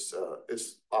just its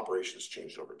operations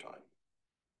changed over time.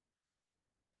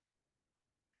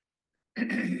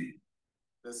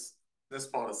 This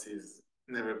policy has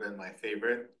never been my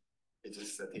favorite. It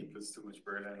just, I think, puts too much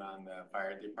burden on the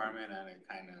fire department, and it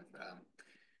kind of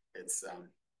it's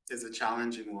a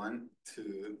challenging one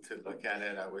to look at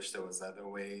it. I wish there was other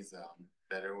ways,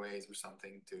 better ways or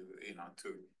something to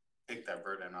take that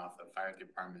burden off the fire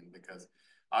department, because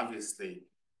obviously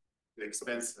the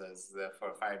expenses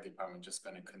for a fire department just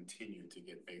going to continue to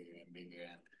get bigger and bigger,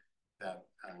 and that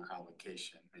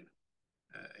allocation,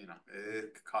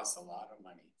 it costs a lot of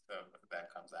money. So that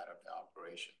comes out of the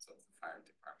operations of the fire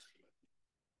department.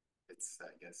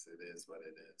 I guess it is what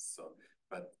it is. So,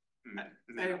 but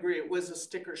I agree. It was a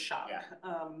sticker shock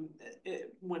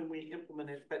when we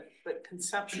implemented, but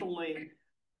conceptually,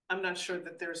 I'm not sure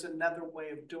that there's another way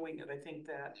of doing it. I think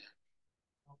that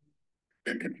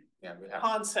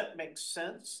concept makes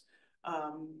sense.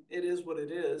 It is what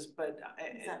it is, but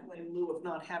in lieu of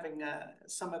not having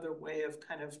some other way of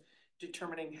kind of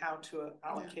determining how to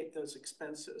allocate those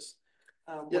expenses,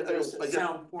 there's a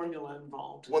sound formula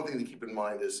involved. One thing to keep in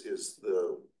mind is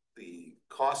the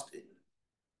costing.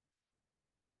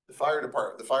 The fire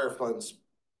department, the fire funds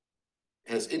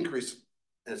has increased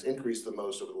the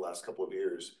most over the last couple of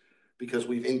years because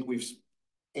we've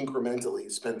incrementally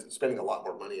spending a lot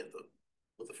more money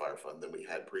with the fire fund than we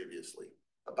had previously,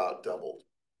 about doubled.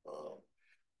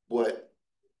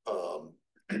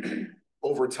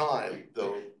 Over time,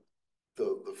 though,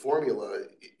 the formula,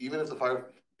 even if the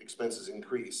fire expenses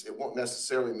increase, it won't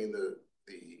necessarily mean the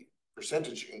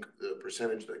percentage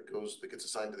that gets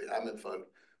assigned to the admin fund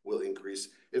will increase.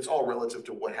 It's all relative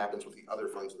to what happens with the other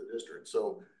funds of the district.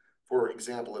 So, for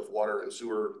example, if water and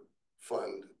sewer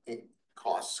fund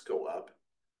costs go up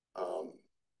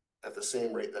at the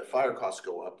same rate that fire costs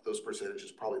go up, those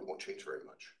percentages probably won't change very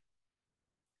much.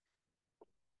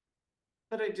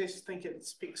 But I just think it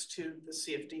speaks to the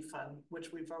CFD fund,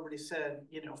 which we've already said,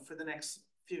 for the next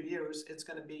few years, it's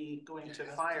going to be going to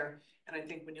fire. And I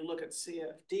think when you look at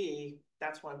CFD,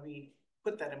 that's why we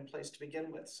put that in place to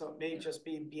begin with. So it may just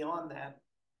be beyond that,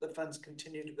 the funds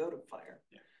continue to go to fire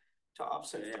to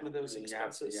offset some of those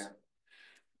expenses.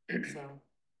 So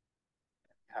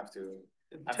have to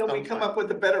until we come up with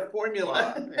a better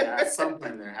formula. At some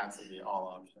point there has to be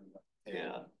all options.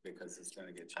 Because it's going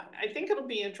to get challenging. I think it'll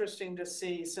be interesting to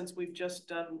see, since we've just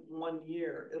done 1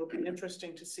 year, it'll be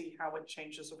interesting to see how it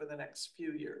changes over the next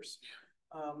few years.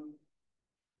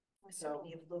 We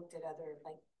certainly have looked at other,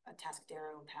 like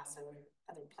Atascadero and Paso,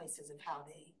 other places of how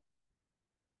they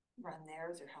run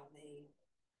theirs or how they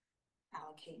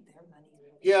allocate their money?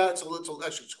 Yeah,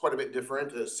 actually, it's quite a bit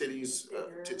different. Cities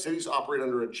operate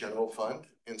under a general fund,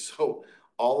 and so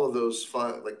all of those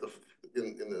fund, like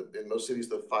in most cities,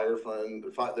 the fire fund,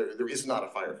 there is not a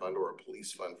fire fund or a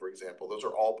police fund, for example. Those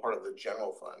are all part of the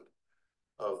general fund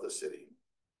of the city.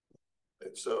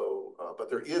 And so, but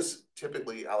there is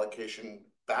typically allocation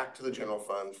back to the general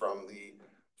fund from the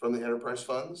enterprise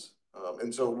funds.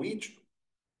 And so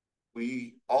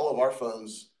all of our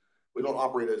funds, we don't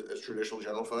operate as traditional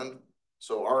general fund.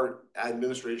 So our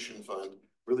administration fund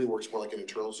really works more like an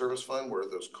internal service fund where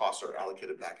those costs are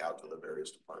allocated back out to the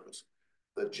various departments.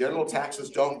 The general taxes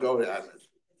don't go to admin.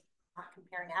 Not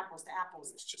comparing apples to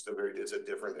apples. It's a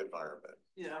different environment.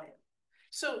 Yeah.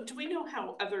 So do we know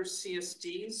how other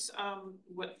CSDs,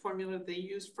 what formula they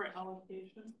use for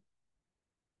allocation?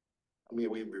 I mean,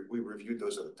 we reviewed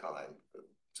those at a time,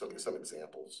 some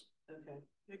examples. Okay.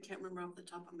 I can't remember off the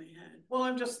top of my head. Well,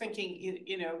 I'm just thinking,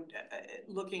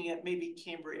 looking at maybe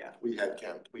Cambria. We had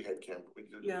camp. We did.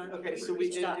 Yeah. Okay, so we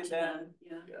did do that.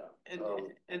 Yeah. Yeah.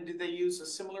 And do they use a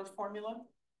similar formula?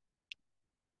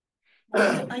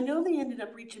 I know they ended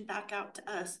up reaching back out to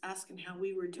us, asking how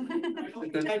we were doing.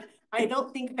 I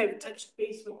don't think I've touched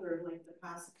base with her like the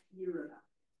past year or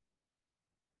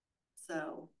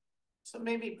so. So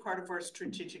maybe part of our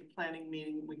strategic planning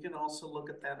meeting, we can also look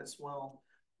at that as well.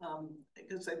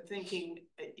 Because I'm thinking,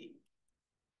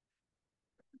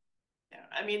 yeah,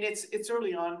 I mean, it's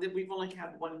early on that we've only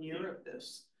had 1 year of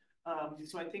this.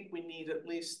 So I think we need at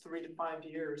least 3 to 5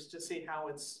 years to see how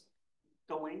it's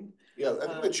going. Yeah, I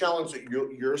think the challenge that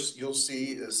you'll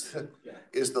see is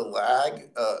the lag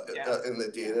in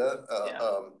the data.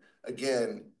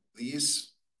 Again,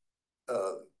 this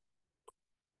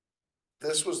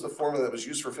was the formula that was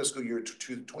used for fiscal year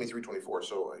 23-24,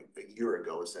 so a year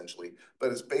ago essentially,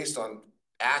 but it's based on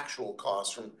actual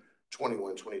costs from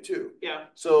 21-22. Yeah.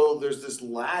 So there's this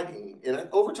lagging, and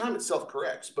over time it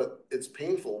self-corrects, but it's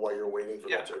painful while you're waiting for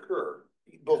that to occur.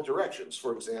 Both directions.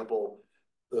 For example,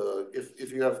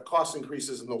 if you have cost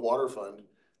increases in the water fund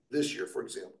this year, for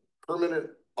example, permanent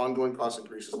ongoing cost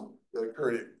increases that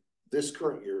occurred this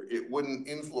current year, it wouldn't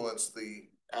influence the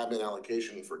admin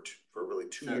allocation for really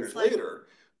 2 years later.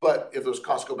 But if those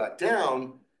costs go back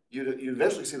down, you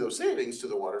eventually see those savings to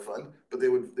the water fund, but they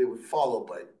would follow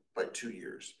by 2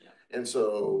 years. Yeah. And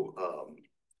so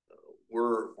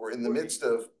we're in the midst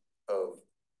of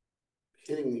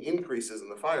hitting the increases in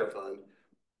the fire fund,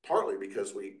 partly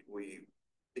because we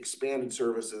expanded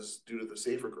services due to the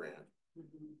SAFER grant.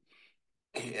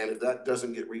 Mm-hmm. And if that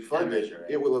doesn't get refunded,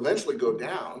 it will eventually go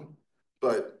down,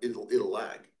 but it'll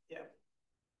lag. Yeah.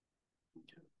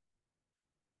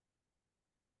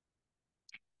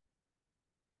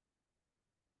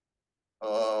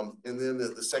 And then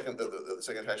the second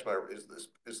attachment matter is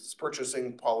this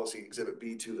purchasing policy exhibit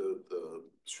B to the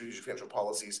strategic financial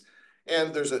policies.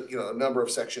 And there's a number of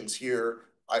sections here.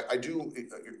 I do, we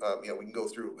can go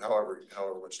through however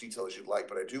much detail as you'd like,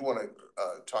 but I do want to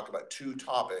talk about 2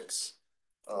 topics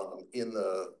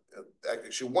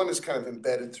actually one is kind of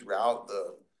embedded throughout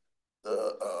the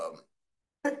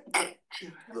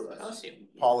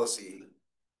policy.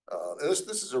 And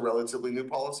this is a relatively new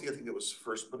policy. I think it was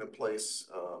first put in place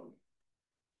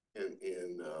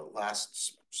in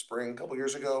last spring, a couple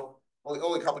years ago.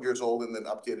 Only a couple years old, and then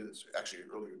updated actually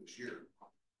earlier this year.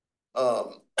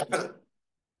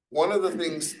 One of the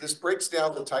things, this breaks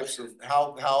down the types of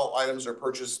how items are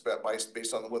purchased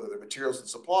based on whether they're materials and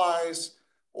supplies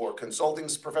or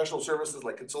professional services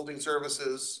like consulting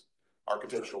services,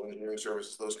 architectural engineering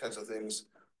services, those kinds of things,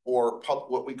 or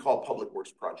what we call public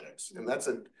works projects. And that's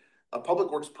a public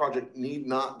works project need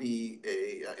not be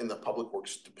in the public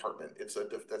works department.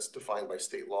 That's defined by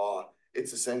state law.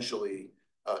 It's essentially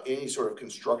any sort of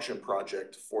construction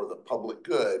project for the public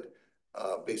good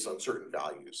based on certain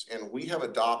values. And we have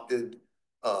adopted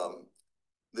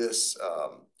this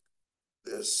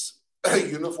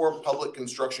Uniform Public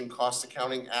Construction Cost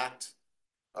Accounting Act.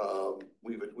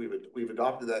 We've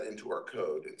adopted that into our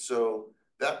code. And so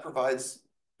that provides,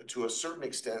 to a certain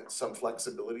extent, some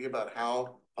flexibility about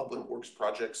how public works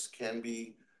projects can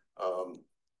be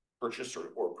purchased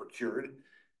or procured.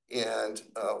 And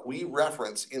we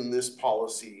reference in this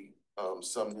policy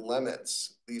some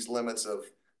limits, these limits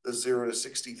of the 0 to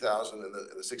 60,000 and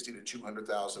the 60 to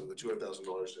 200,000, the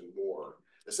 $200,000 and more.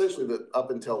 Essentially, up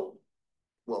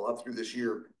through this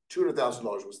year, $200,000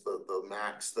 was the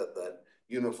max that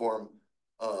Uniform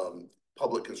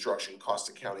Public Construction Cost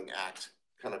Accounting Act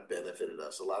kind of benefited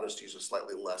us, allowed us to use a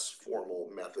slightly less formal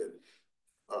method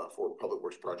for public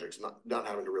works projects, not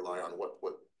having to rely on what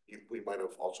we might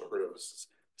have also heard of as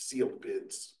sealed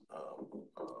bids,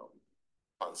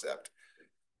 concept.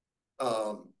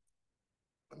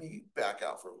 Let me back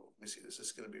out let me see, is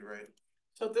this gonna be right?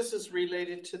 So this is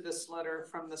related to this letter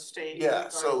from the state. Yeah,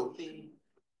 so- regarding the,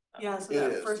 Yeah, so It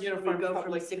that is. first one Uniform would go from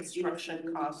Public 60 to Construction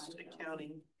 70. Cost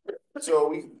Accounting.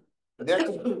 So next,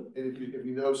 if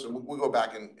you notice, and we'll go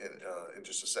back in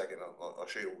just a second, I'll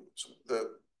show you.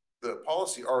 The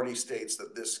policy already states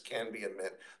that this can be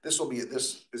amended. This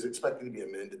is expected to be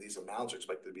amended. These amounts are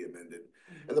expected to be amended.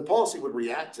 And the policy would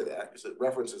react to that because it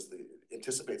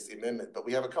anticipates the amendment. But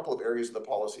we have a couple of areas of the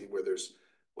policy where there's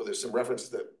some references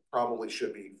that probably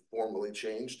should be formally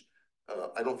changed.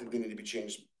 I don't think they need to be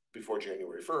changed before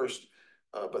January 1st.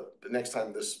 But the next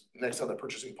time the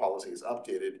purchasing policy is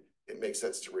updated, it makes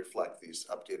sense to reflect these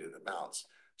updated amounts.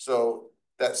 So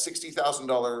that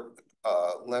 $60,000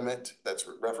 limit that's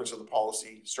referenced in the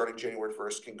policy starting January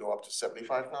 1st can go up to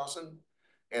 $75,000,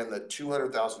 and the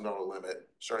 $200,000 limit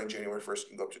starting January 1st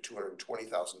can go up to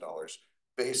 $220,000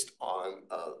 based on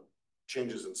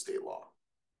changes in state law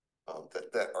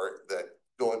that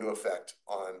go into effect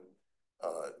on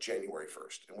January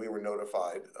 1st, and we were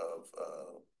notified of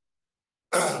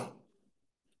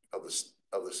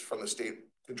this from the state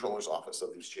controller's office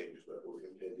of these changes that were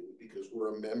intended because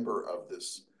we're a member of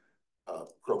this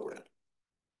program.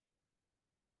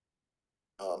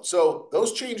 So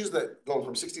those changes that going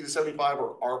from 60 to 75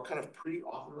 are kind of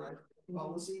pre-authorized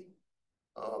policy.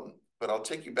 But I'll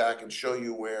take you back and show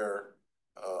you where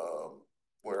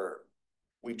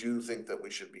we do think that we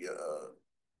should be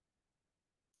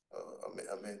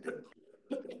amended.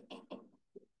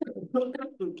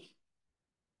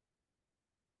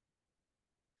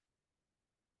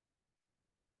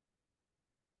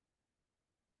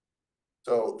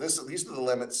 So these are the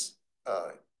limits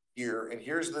here, and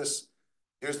here's this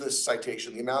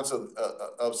citation. The amounts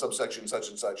of subsection such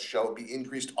and such shall be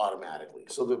increased automatically.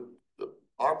 So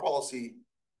our policy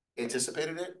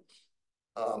anticipated it.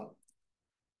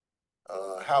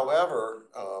 However,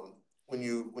 when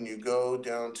you go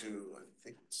down to, I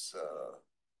think it's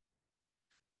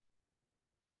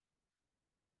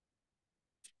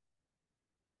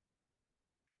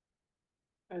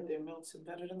Are the amounts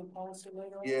embedded in the policy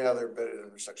later on? yeah, they're embedded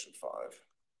under section 5.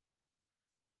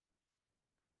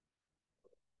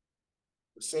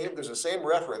 There's the same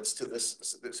reference to this.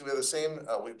 So we have the same,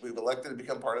 we've elected to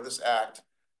become part of this act,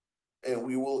 and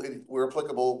where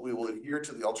applicable, we will adhere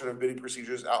to the alternative bidding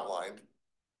procedures outlined.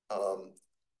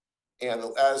 And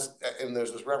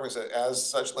there's this reference that as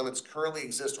such limits currently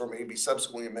exist or may be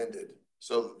subsequently amended.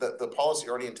 So that the policy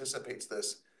already anticipates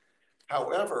this.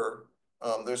 However,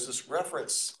 there's this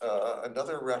reference,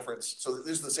 another reference. So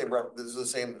this is the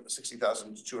same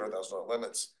 $60,000 to $200,000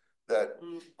 limits that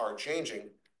are changing.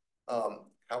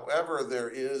 However, there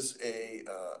is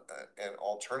an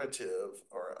alternative,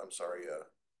 or I'm sorry,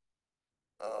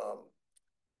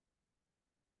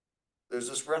 there's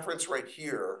this reference right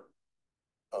here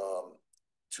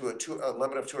to a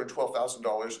limit of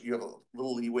 $212,000. You have a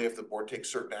little leeway if the board takes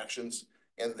certain actions,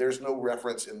 and there's no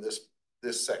reference in this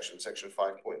section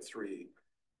 5.3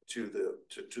 to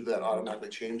that automatically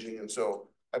changing. And so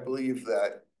I believe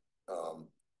that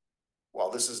while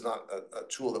this is not a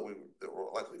tool that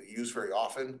we're likely to use very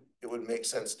often, it would make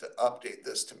sense to update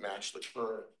this to match the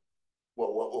current,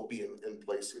 what will be in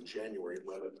place in January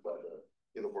 11th by the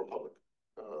Uniform Public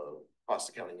Cost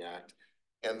Accounting Act,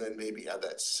 and then maybe add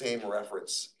that same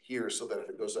reference here so that if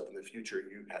it goes up in the future,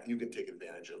 you can take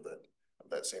advantage of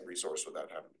that same resource without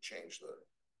having to change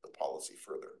the policy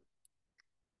further.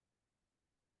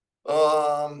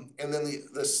 And then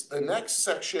the next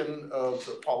section of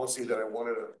the policy that I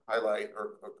wanted to highlight,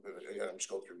 or again, I'm just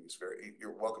going through these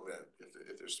you're welcome to,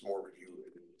 if there's more review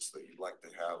that you'd like to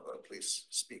have, please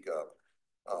speak up.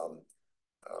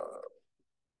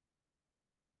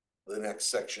 The next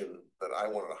section that I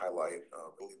wanted to highlight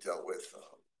really dealt with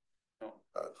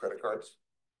credit cards.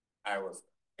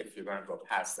 If you're gonna go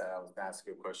past that, I was gonna ask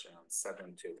you a question on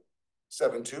 7.2.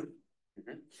 7.2?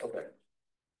 Okay.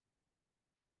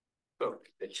 So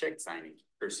the check signing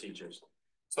procedures.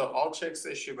 So all checks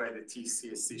issued by the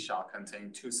TCSD shall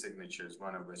contain 2 signatures,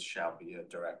 one of which shall be a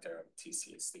director of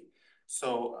TCSD.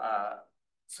 So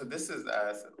this is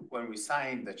when we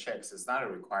sign the checks, it's not a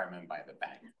requirement by the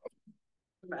bank.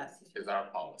 That is our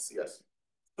policy. Yes.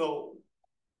 So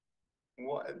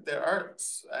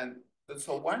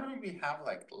so why don't we have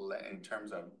like in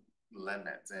terms of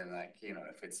limits and like, you know,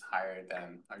 if it's higher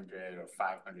than $100 or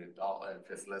 $500,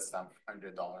 if it's less than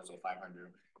 $100 or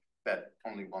 $500, that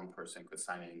only one person could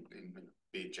sign in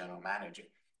be general manager.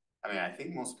 I mean, I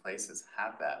think most places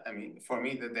have that. I mean, for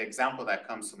me, the example that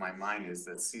comes to my mind is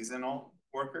the seasonal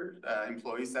workers,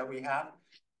 employees that we have.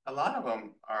 a lot of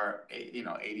them are, $80,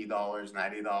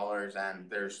 $90, and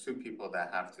there's two people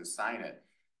that have to sign it.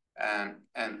 And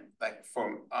like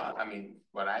I mean,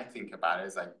 what I think about it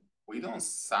is like, we don't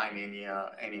sign any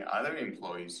other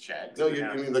employees' checks. No, you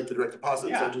mean like the direct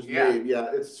deposits Yeah, are just yeah. made, yeah,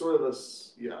 it's sort of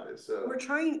it's We're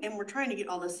trying to get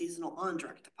all the seasonal on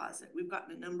direct deposit. We've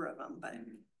gotten a number of them, but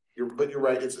you're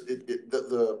right,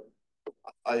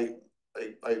 I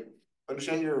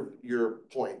understand your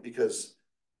point, because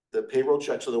the payroll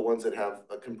checks are the ones that have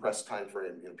a compressed time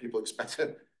frame. People expect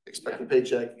a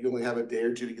paycheck, you only have a day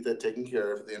or two to get that taken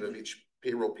care of at the end of each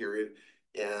payroll period,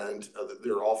 and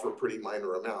they're all for pretty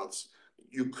minor amounts.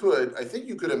 I think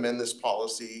you could amend this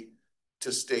policy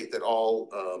to state that all,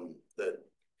 that,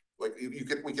 like,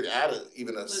 we could add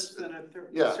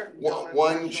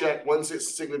one check, one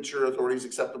signature authority is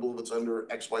acceptable if it's under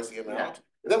XYZ amount. Yeah.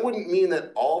 And that wouldn't mean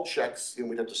that all checks,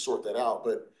 we'd have to sort that out,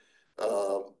 but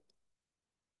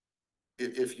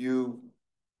if you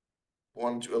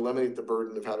wanted to eliminate the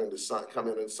burden of having to come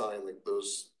in and sign like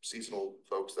those seasonal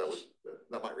folks,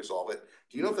 that might resolve it.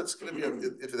 Do you know if that's going to be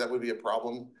if that would be a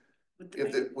problem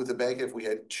with the bank if we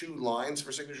had two lines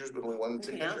for signatures but only one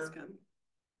signature? I could ask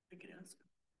them.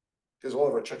 Because all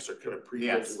of our checks are kind of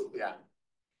pre-printed Yeah.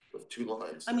 with two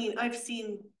lines. I mean, I've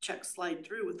seen checks slide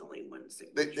through with only one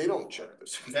signature. They don't check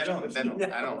this. They don't, No.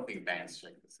 I don't think banks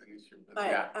check the signature, but But,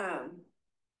 yeah.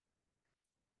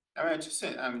 I mean,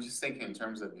 I'm just thinking in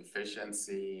terms of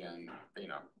efficiency and,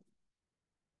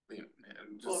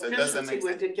 Well, it doesn't efficiency make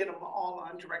would sense. get them all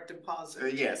on direct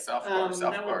deposit. Yes, of course,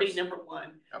 That would be number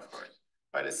one. Of course,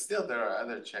 but it's still, there are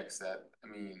other checks that, I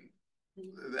mean,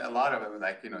 a lot of them,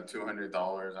 like, $200,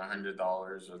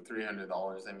 $100, or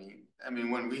 $300. I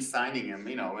mean, when we signing them,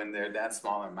 when they're that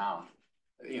small amount,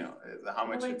 how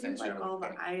much Well, I do attention like are all we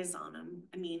the paying? eyes on them.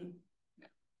 I mean,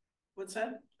 What's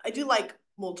that? I do like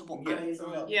multiple Yeah. eyes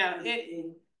on them. Yeah,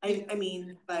 I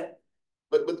mean, but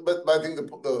But I think the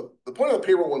point of the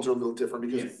payroll ones are a little different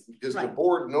because the Right.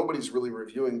 board, nobody's really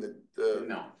reviewing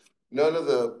none of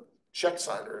the check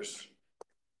signers,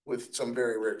 with some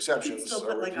very rare I could exceptions. still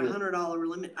are put like reviewing. $100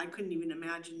 limit. I couldn't even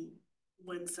imagine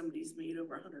when somebody's made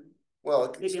over 100, Well,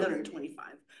 it could maybe still be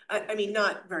 125. I mean,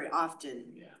 not very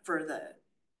often Yeah. for the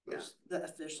those-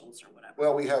 officials or whatever.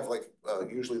 Well, we have like,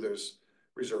 usually there's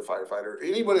reserve firefighter.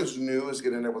 Anybody who's new is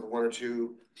gonna end up with one or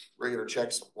two regular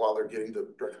checks while they're getting the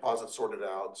direct deposit sorted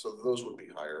out. So those would be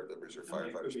higher, the reserve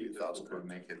firefighters, Maybe $1,000.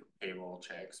 make it payroll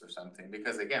checks or something,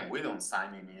 because again, we don't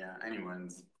sign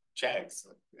anyone's checks,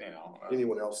 Anyone else.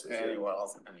 anyone else, anyone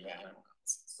else,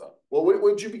 so. Well,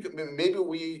 would you be,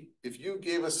 maybe if you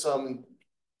gave us some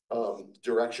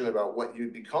direction about what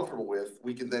you'd be comfortable with,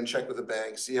 we can then check with the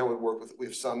bank, see how it would work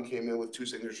if some came in with two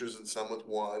signatures and some with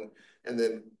one, and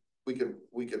then we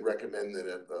could recommend that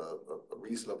a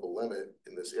reasonable limit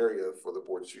in this area for the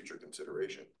board's future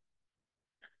consideration.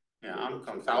 Yeah, I'm $1,000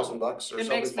 comfortable. or something, it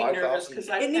makes me nervous 5,000. because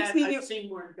It makes me I've seen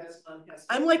more investment.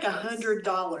 I'm like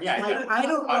 $100. Yeah, I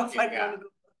don't know if I yeah. want to go.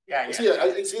 Yeah, See,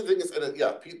 I see the thing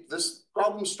is, this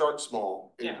problem starts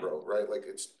small and Yeah. grow, right? Like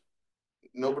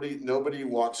nobody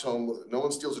walks home with, no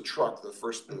one steals a truck the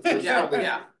first.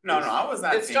 Yeah. No, I was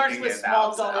not It starts thinking with small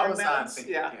 1,000. I dollar was not amounts,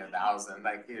 thinking yeah. 1,000,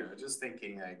 like, just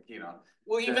thinking like,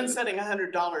 Well, even The- setting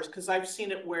 $100, because I've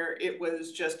seen it where it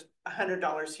was just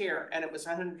 $100 here and it was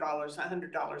 $100,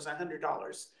 $100,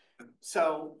 $100.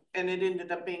 So, and it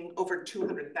ended up being over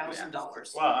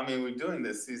 $200,000. well, I mean, we're doing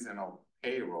this seasonal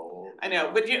payroll. I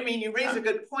know, but you raise a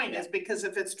good point, is because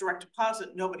if it's direct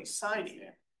deposit, nobody's signing. Yeah.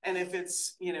 And if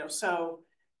it's, so.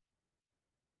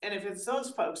 And if it's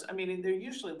those folks, I mean, they're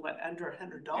usually under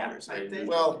 $100, I Yeah, think.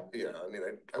 Well, yeah, I mean,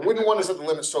 I wouldn't want to set the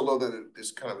limit so low that it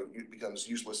is kind of, it becomes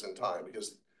useless in time,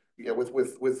 because,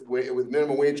 with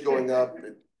minimum wage going up,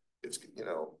 it's,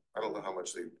 I don't know how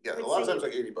much a lot of times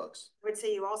like $80. I would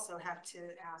say you also have to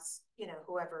ask,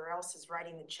 whoever else is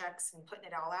writing the checks and putting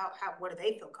it all out, what do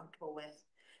they feel comfortable with?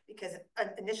 Because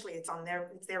initially it's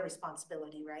their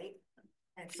responsibility, right?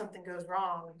 And if something goes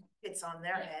wrong, it's on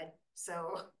their head,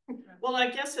 so. Well, I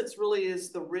guess it's really is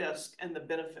the risk and the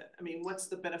benefit. I mean, what's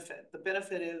the benefit? The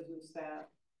benefit is that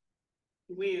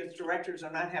we as directors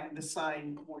are not having to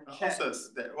sign more checks. Also,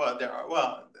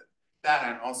 that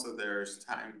and also there's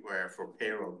time where for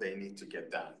payroll, they need to get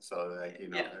done, so like,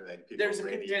 Yeah. like people. There's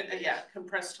really-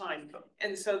 compressed time.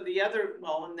 And so the other,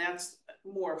 and that's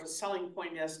more of a selling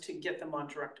point, is to get them on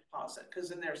direct deposit, because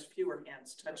then there's fewer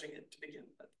hands touching it to begin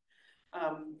with.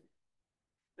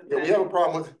 Yeah, we have a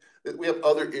problem we have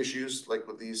other issues like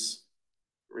with these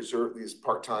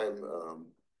part-time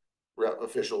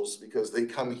officials, because they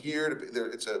come here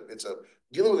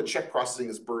dealing with the check processing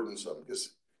is burdensome,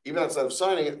 because even outside of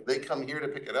signing it, they come here to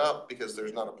pick it up because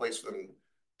there's not a place for them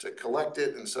to collect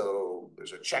it, and so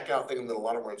there's a checkout thing, and then a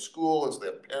lot of them are in school, and so they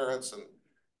have parents, and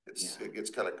it gets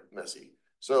kind of messy.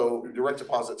 So direct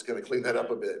deposit's gonna clean that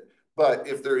up a bit. But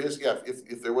if there is, yeah,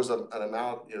 if there was an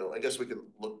amount, you know, I guess we could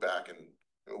look back and,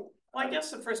 you know. Well, I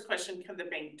guess the first question, can the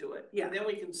bank do it? Yeah. And then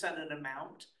we can set an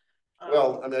amount.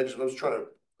 Well, I mean, I was trying to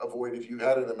avoid, if you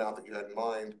had an amount that you had in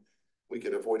mind, we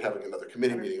could avoid having another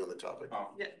committee meeting on the topic.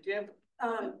 Oh, Yeah, do you have?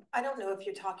 I don't know if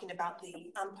you're talking about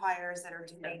the umpires that are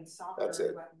doing soccer That's or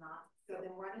it. whatnot. So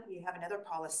then why don't you have another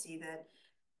policy that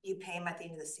you pay them at the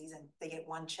end of the season? They get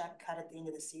one check cut at the end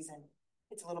of the season.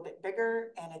 It's a little bit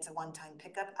bigger and it's a one-time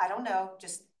pickup. I don't know,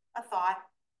 just a thought.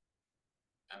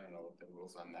 I don't know what the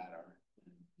rules on that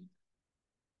are.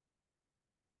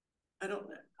 I don't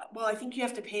know. Well, I think you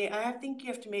have to pay, I think you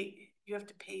have to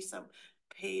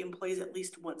pay employees at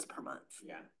least once per month.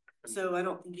 Yeah. So I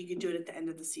don't think you could do it at the end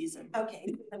of the season.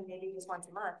 Okay, then maybe just once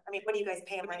a month. I mean, what do you guys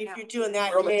pay them right If now? you're doing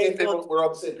that, We're on the you may same as payroll, well- we're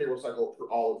on the same payroll cycle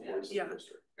for all employees in Yeah. the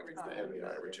district.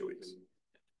 Every 2 weeks.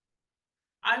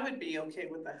 I would be okay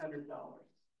with $100.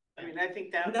 I mean, I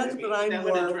think that. That's would what be- I'm that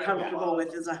would more address comfortable all with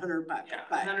of is them. $100. Yeah,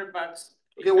 But $100.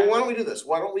 Okay, well, why don't we do this?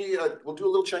 Why don't we, we'll do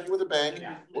a little checking with the bank.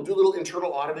 Yeah. We'll do a little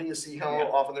internal auditing to see how Yeah.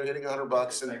 often they're hitting $100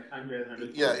 It's and. like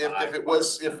 100, Yeah, if it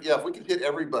was, if we could hit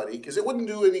everybody, cause it wouldn't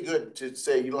do any good to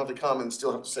say you don't have to come and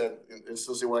still have to send, and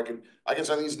still say, well, I can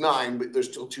sign these 9, but there's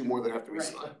still 2 more that have to be Right.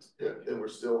 signed. Yeah, and we're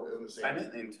still in the I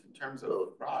same. mean, in terms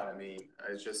of fraud, I mean,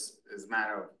 it's a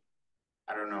matter of,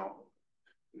 I don't know.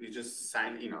 You just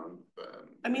sign, you know.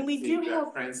 I mean, we do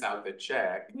have- Prints out the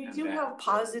check. we and do then have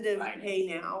positive sign it. pay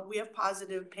now. We have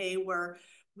positive pay where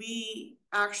we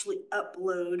actually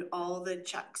upload all the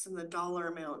checks and the dollar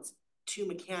amounts to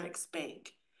Mechanics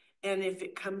Bank. And if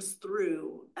it comes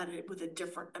through with a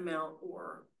different amount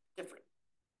or different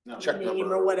No. Check name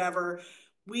number. or whatever,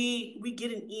 we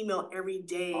get an email every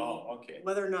day. Oh, okay.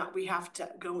 Whether or not we have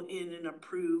to go in and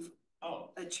approve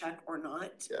Oh, a check or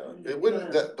not. Yeah, And it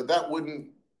wouldn't,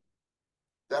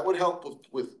 that would help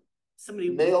with somebody.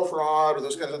 mail fraud or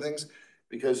those kinds of things.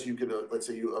 Because you could, let's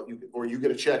say you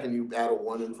get a check and you add a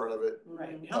 1 in front of it. Right,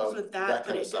 it helps with that, but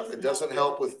kind of it stuff. It doesn't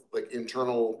help with like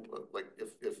internal, like if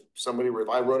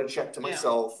I wrote a check to Yeah.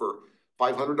 myself for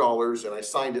 $500 and I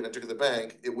signed it and I took it to the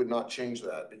bank, it would not change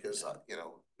that because, you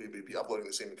know, we'd be uploading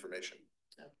the same information.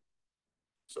 Yeah.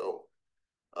 So,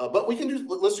 but we can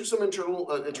let's do some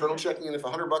internal checking, and if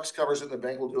 $100 covers it and the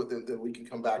bank will do it, then we can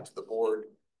come back to the board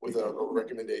with a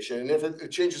recommendation. And if it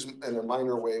changes in a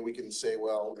minor way, we can say,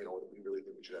 well, you know, we really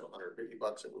think we should have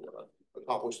 $150 if we want to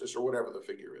accomplish this or whatever the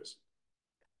figure is.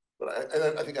 But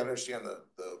I think I understand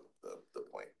the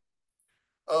point.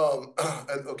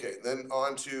 And okay, then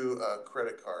on to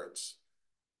credit cards.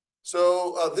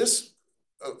 So this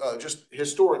just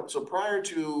historic. So prior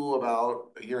to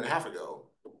about a year and a half ago,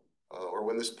 or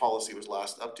when this policy was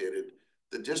last updated,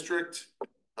 the district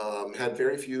had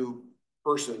very few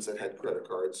persons that had credit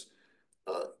cards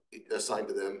assigned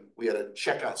to them. We had a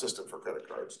checkout system for credit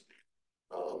cards.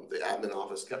 The admin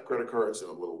office kept credit cards in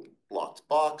a little locked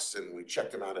box and we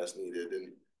checked them out as needed.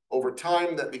 And over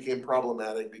time that became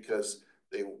problematic because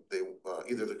they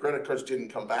either the credit cards didn't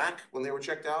come back when they were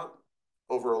checked out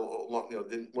over a long, you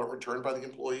know, weren't returned by the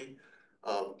employee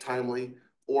timely,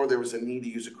 or there was a need to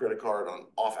use a credit card on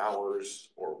off hours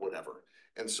or whatever.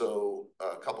 And so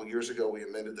a couple of years ago, we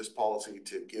amended this policy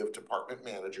to give department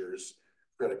managers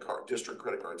district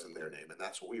credit cards in their name, and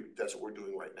that's what we're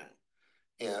doing right now.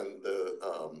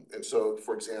 And so,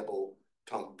 for example,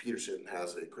 Tom Peterson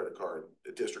has a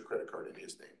district credit card in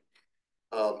his name.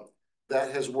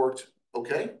 That has worked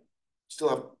okay. Still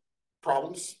have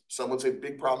problems. Some would say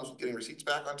big problems with getting receipts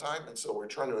back on time, and so we're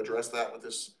trying to address that with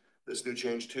this new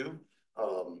change too.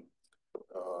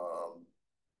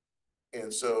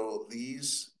 And so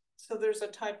these. So there's a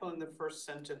typo in the first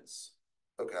sentence.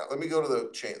 Okay, let me go to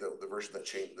the version that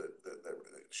changed that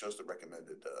shows the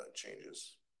recommended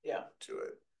changes. Yeah. To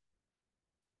it.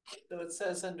 So it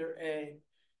says under A,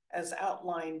 as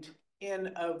outlined in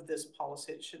of this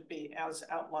policy, it should be as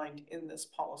outlined in this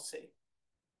policy.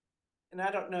 And I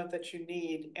don't know that you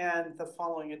need and the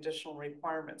following additional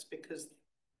requirements because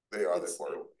they are it's,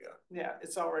 yeah,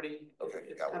 it's already, okay,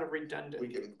 it's kind of redundant. We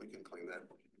can clean that.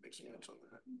 Make some notes on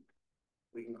that.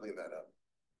 We can clean that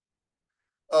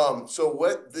up. So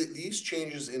what these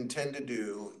changes intend to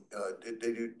do,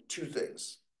 they do 2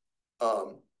 things.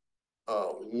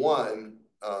 One,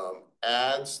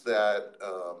 adds that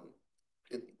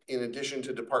in addition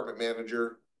to department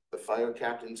manager, the fire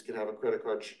captains can have a credit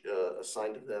card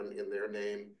assigned to them in their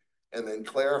name, and then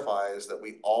clarifies that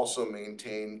we also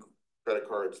maintain credit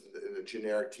cards in a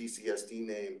generic TCSD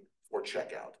name for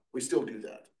checkout. We still do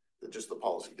that. Just the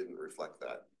policy didn't reflect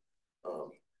that.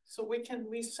 So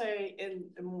we say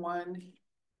in one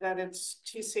that it's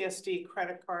TCSD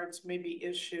credit cards may be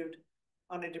issued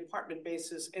on a department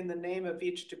basis in the name of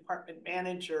each department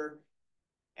manager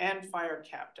and fire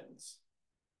captains.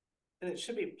 And it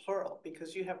should be plural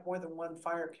because you have more than one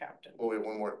fire captain. Well, we have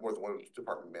more than one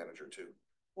department manager too.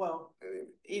 Well, And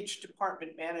each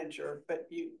department manager, but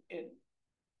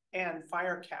and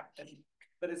fire captain,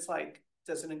 but it's like,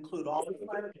 does it include all the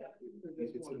fire captains?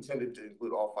 it's intended to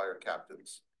include all fire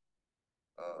captains.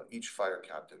 Each fire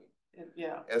captain,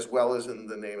 Yeah. as well as in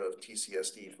the name of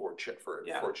TCSD for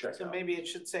checkout. So maybe it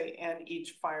should say, and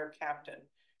each fire captain,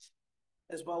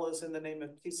 as well as in the name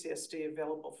of TCSD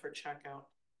available for checkout.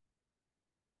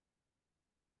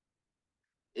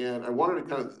 And I wanted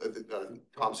to kind of,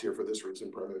 Tom's here for this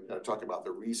reason, probably kind of talk about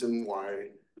the reason why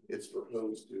it's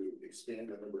proposed to expand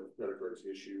the number of credit cards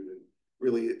issued. And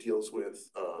really it deals with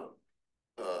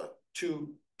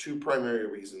two primary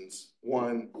reasons.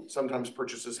 One, sometimes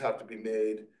purchases have to be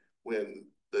made when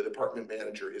the department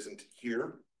manager isn't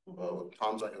here.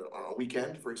 Tom's on a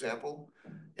weekend, for example,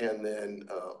 and then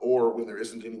or when there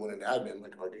isn't anyone in admin,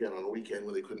 like again on a weekend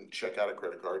when they couldn't check out a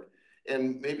credit card.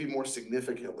 And maybe more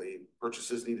significantly,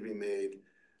 purchases need to be made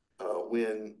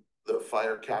when the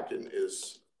fire captain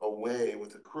is away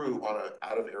with the crew on an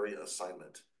out-of-area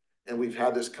assignment. And we've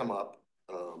had this come up,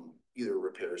 either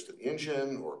repairs to the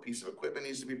engine or a piece of equipment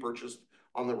needs to be purchased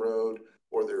on the road,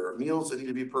 or there are meals that need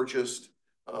to be purchased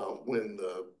when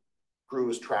the crew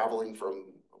is traveling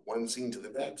from one scene to the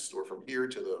next or from here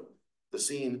to the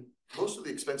scene. Most of the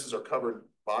expenses are covered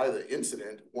by the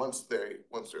incident once they're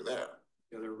there.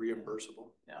 Yeah, they're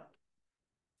reimbursable. Yeah.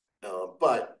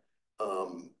 But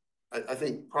I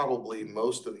think probably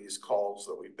most of these calls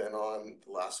that we've been on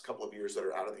the last couple of years that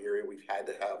are out of the area, we've had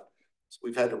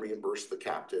to reimburse the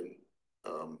captain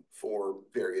for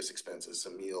various expenses,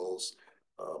 some meals,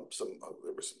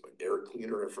 there was some air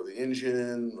cleaner for the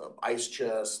engine, ice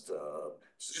chest, so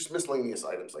just miscellaneous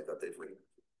items like that they've reimbursed.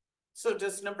 So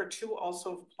does number 2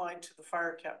 also apply to the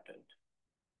fire captain?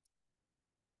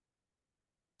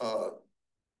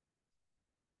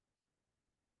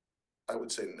 I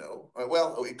would say no.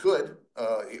 Well, it could.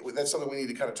 That's something we need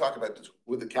to kind of talk about.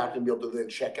 Would the captain be able to then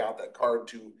check out that card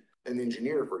to an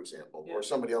engineer, for example, or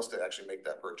somebody else to actually make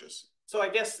that purchase? So I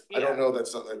guess, I don't know.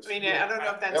 That's I mean, I don't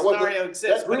know if that scenario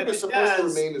exists, that but group if is it supposed to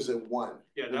does. remain as a one.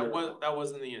 Yeah, that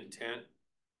wasn't the intent.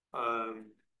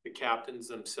 The captains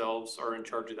themselves are in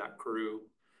charge of that crew,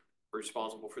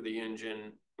 responsible for the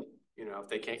engine. You know, if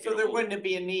they can't get So there wouldn't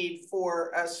be a need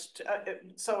for us to,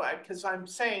 because I'm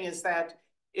saying is that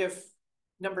if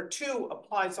number 2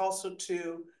 applies also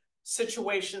to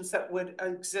situations that would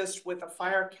exist with a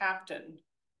fire captain,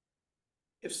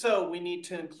 if so, we need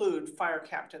to include fire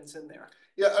captains in there.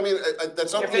 Yeah, I mean,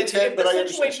 that's not If the intent, but I the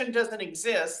understand. situation doesn't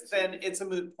exist, then it's a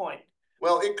moot point.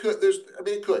 Well, it could,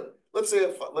 it could. Let's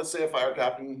say a fire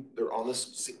captain, they're on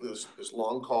this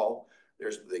long call.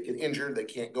 They get injured, they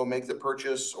can't go make the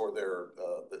purchase, or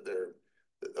the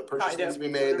purchase needs to be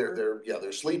made.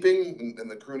 They're sleeping, and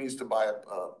the crew needs to buy a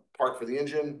part for the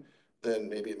engine. Then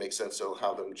maybe it makes sense to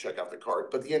have them check out the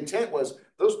card. But the intent was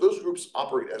those groups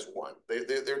operate as one.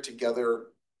 They're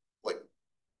together like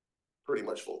pretty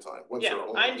much full time. Yeah,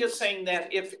 I'm just saying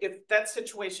that if that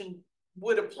situation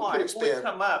would apply, would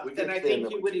come up, then I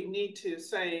think you would need to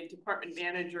say department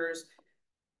managers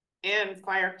and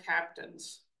fire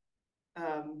captains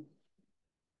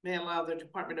may allow the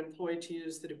department employee to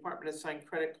use the department assigned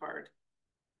credit card.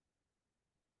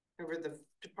 However, the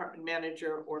department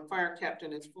manager or fire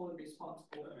captain is fully responsible.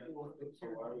 So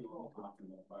why are we all talking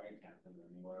about fire captain?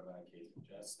 I mean, what about Case of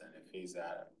Justin if he's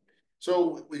at it?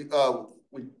 So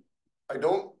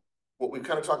what we've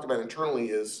kind of talked about internally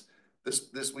is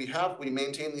we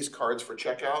maintain these cards for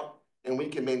checkout, and we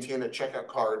can maintain a checkout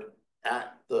card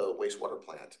at the wastewater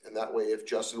plant. And that way, if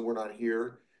Justin were not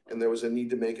here and there was a need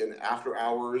to make an after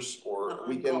hours or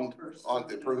weekend on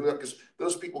the program, because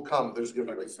those people come, there's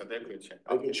gonna be, So they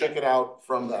could check it out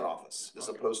from that office as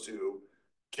opposed to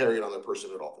carry it on their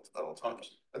person at all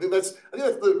times. I think that's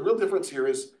the real difference here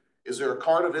is there a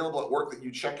card available at work that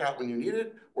you check out when you need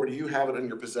it, or do you have it in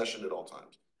your possession at all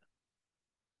times?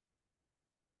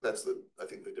 That's I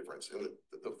think the difference. And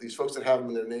these folks that have them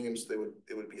in their names,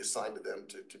 it would be assigned to them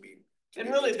to be. And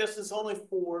really, this is only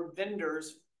for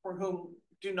vendors for whom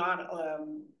do not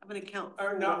have an account,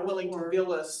 are not willing to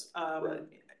bill us Right.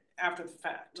 after the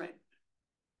fact. Right.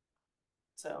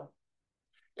 So.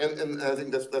 And I think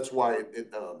that's why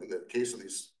in the case of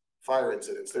these fire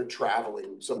incidents, they're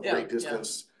traveling some great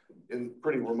distance in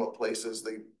pretty remote places.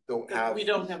 They don't have. We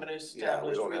don't have an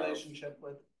established relationship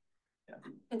with.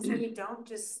 And so you don't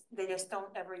they just don't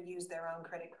ever use their own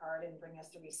credit card and bring us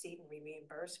the receipt and we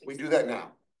reimburse? We do that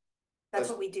now. That's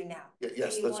what we do now.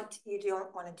 Yes, You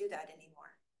don't want to do that anymore.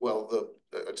 Well,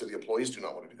 so the employees do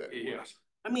not want to do that anymore. Yes.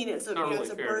 I mean, it's a, Not yeah, really it's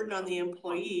a fair. burden on the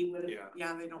employee, but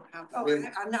Yeah. they don't have. Oh,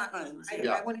 mean, I'm not, funds.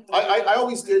 Yeah. I wouldn't. I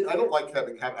always did, I don't like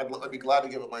I'd be glad to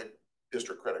give it my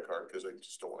district credit card, because I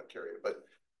just don't want to carry it, but,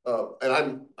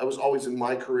 and I was always in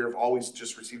my career, I've always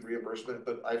just received reimbursement,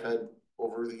 but I've had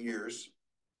over the years,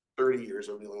 30 years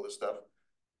of dealing with this stuff,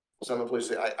 some employees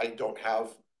say, I don't have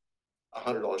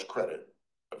 $100 credit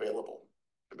available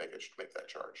to make that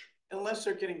charge. Unless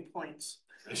they're getting points.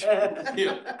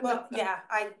 Yeah. Well, yeah.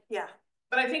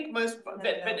 But I think most, but No.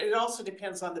 it also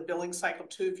depends on the billing cycle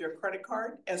too, if your credit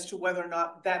card, as to whether or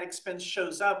not that expense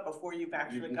shows up before you've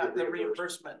actually can got get the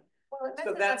reimbursed. reimbursement. Well, it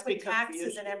So messes that's up with becomes the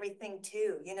taxes and issue. everything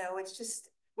too, it's just.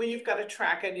 Well, you've got to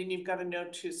track it and you've got to know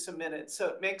to submit it, so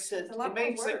it makes It's a lot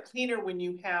more work. cleaner when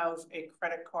you have a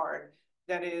credit card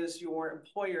that is your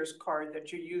employer's card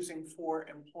that you're using for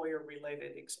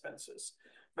employer-related expenses.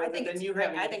 I Rather think than it's you great.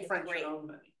 having I to think it's front great. your own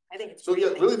money. I think it's. So great yeah,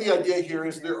 that really you the guys idea are here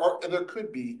is doing that. there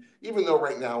could be, even though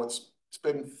right now it's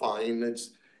been fine,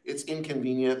 it's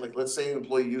inconvenient, like let's say an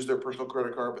employee used their personal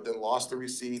credit card but then lost the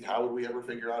receipt, how would we ever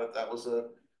figure out if that was a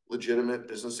legitimate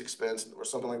business expense or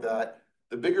something like that?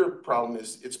 The bigger problem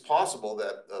is it's possible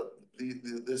that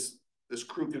this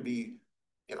crew could be,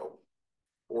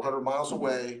 400 miles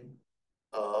away,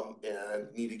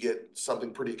 and need to get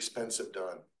something pretty expensive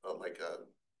done, like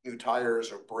new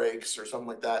tires or brakes or something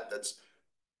like that. That's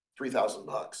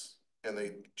 $3,000, and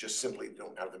they just simply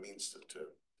don't have the means to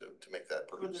make that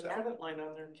Or purchase the happen. debit line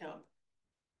on their account.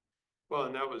 Well,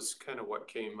 and that was kind of what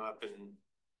came up, and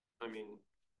I mean,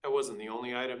 that wasn't the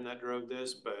only item that drove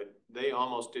this, but they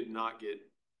almost did not get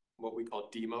what we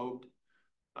call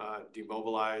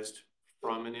demobilized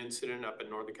from an incident up in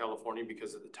Northern California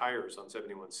because of the tires on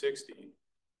 7160.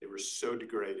 They were so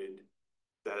degraded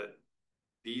that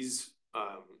these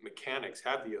mechanics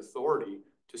have the authority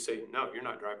to say, no, you're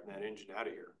not driving that engine out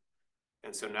of here.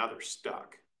 And so now they're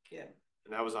stuck. Yeah.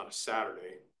 And that was on a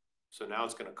Saturday. So now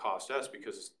it's going to cost us,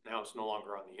 because now it's no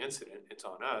longer on the incident. It's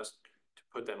on us to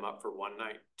put them up for 1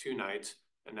 night, 2 nights.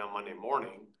 And now Monday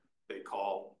morning, they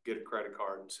call, get a credit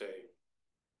card and say,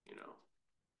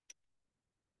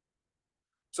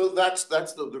 So that's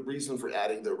the reason for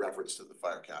adding the reference to the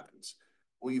fire captains.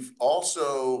 We've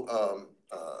also,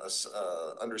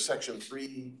 under section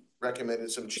 3,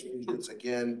 recommended some changes,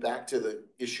 again, back to the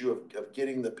issue of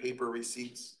getting the paper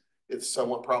receipts. It's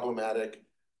somewhat problematic.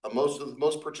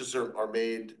 Most purchases are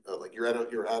made, like you're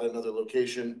at another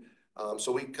location.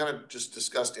 So we kind of just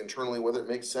discussed internally whether it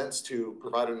makes sense to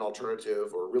provide an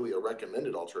alternative, or really a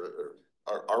recommended alternative.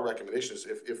 Our recommendation is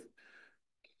if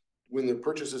when the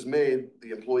purchase is made,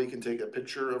 the employee can take a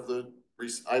picture of the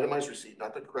itemized receipt,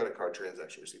 not the credit card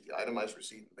transaction receipt, the itemized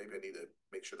receipt. Maybe I need to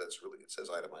make sure that's really, it says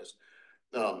itemized,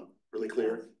 really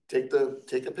clear. Take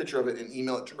a picture of it and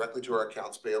email it directly to our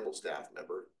accounts payable staff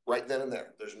member right then and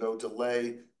there. There's no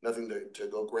delay, nothing to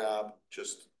go grab,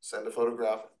 just send a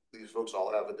photograph. These folks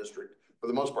all have for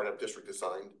the most part, have district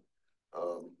assigned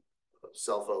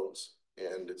cell phones,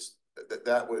 and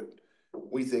that would,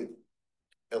 we think,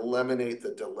 eliminate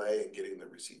the delay in getting the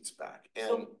receipts back.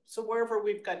 And So wherever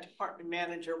we've got department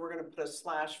manager, we're gonna put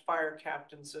a / fire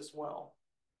captains as well.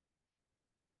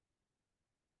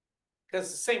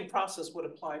 Because the same process would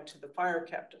apply to the fire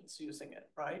captains using it,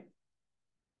 right?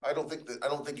 I don't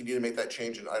think you need to make that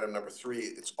change in item number 3.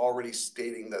 It's already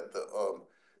stating that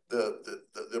the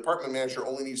department manager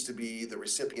only needs to be the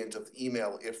recipient of the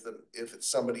email if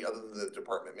it's somebody other than the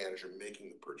department manager making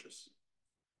the purchase.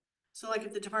 So like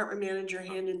if the department manager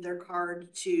handed their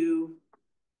card to,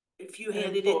 if you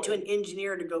handed it to an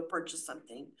engineer to go purchase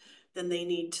something, then they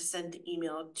need to send the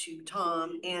email to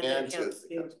Tom and And accounts.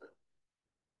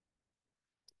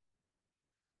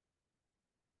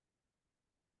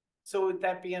 So would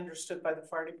that be understood by the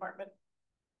fire department?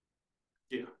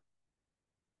 Yeah,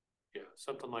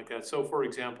 something like that. So for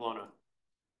example,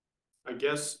 I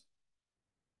guess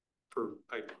for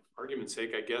argument's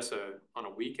sake, I guess on a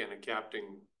weekend, a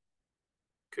captain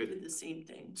Do could the same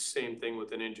thing. same thing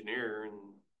with an engineer,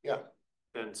 and Yeah.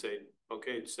 then say,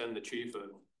 okay, send the chief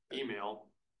an email,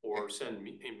 or send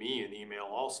me an email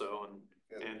also,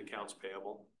 and accounts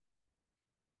payable.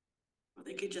 Or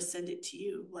they could just send it to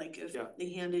you, like if Yeah. they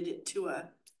handed it to I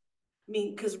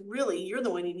mean, cause really, you're the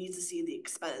one who needs to see the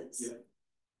expense.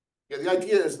 Yeah, the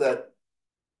idea is that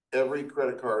every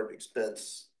credit card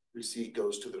expense receipt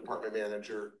goes to the department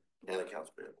manager and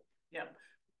accounts payable. Yeah,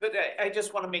 but I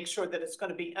just want to make sure that it's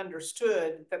going to be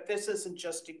understood that this isn't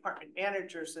just department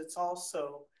managers, it's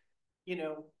also you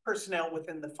know, personnel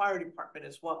within the fire department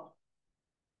as well.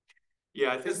 Yeah,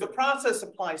 I think Because the process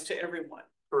applies to everyone.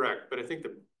 correct, but I think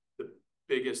the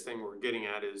biggest thing we're getting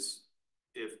at is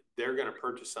if they're gonna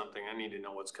purchase something, I need to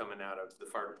know what's coming out of the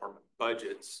fire department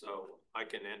budget, so I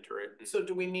can enter it. And So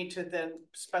do we need to then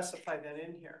specify that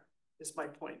in here, is my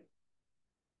point.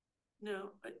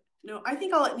 No, I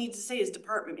think all it needs to say is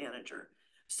department manager.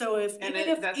 So if, And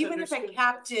that's even if a understood.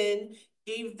 captain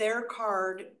gave their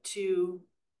card to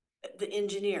the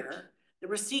engineer, the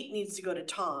receipt needs to go to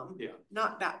Tom. Yeah.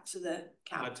 Not back to the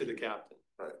not to captain. the captain.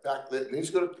 Right, that it needs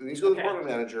to go to, it needs to go to the Okay.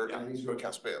 department manager, Yeah. and it needs to go to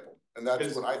accounts payable, and that's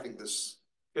Because- what I think this.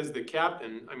 Cause the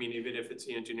captain, I mean, even if it's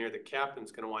the engineer, the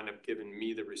captain's gonna wind up giving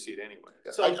me the receipt anyway.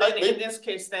 Yeah, So I- then in they- this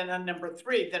case, then on number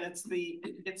 3, then it's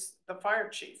the fire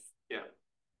chief.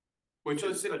 Which So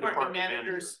is it's the a department department manager.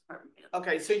 managers. Department manager.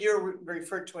 Okay, so you're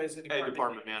referred to as a A department.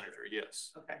 department manager,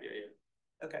 yes. Okay.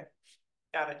 Yeah. Okay,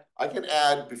 got it. I can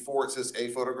add, before it says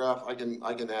a photograph, I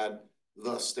can add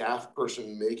the staff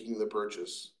person making the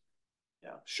purchase.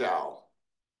 Yeah. Shall.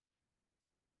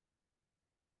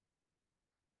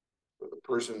 Or the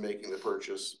person making the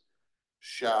purchase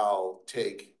shall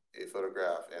take a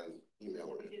photograph and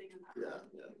email it. Yeah.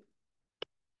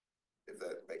 If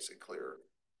that makes it clearer.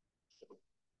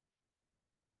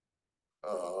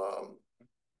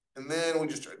 And then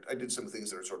I did some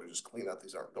things that are sort of just clean up.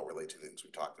 These don't relate to things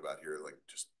we talked about here, like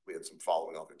we had some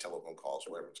following up with telephone calls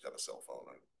where everyone's got a cell phone.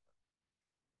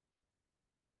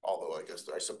 Although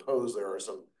I suppose there are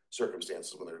some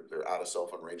circumstances when they're out of cell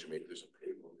phone range and maybe there's a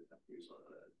payphone they have to use on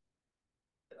that.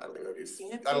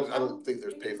 I don't think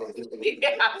there's payphones.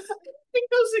 Yeah, I think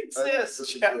those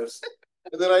exist, Jeff.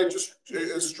 And then I just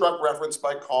struck reference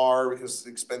by car because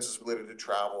expenses related to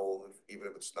travel, even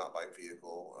if it's not by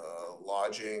vehicle,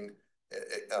 lodging.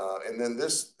 And then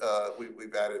this,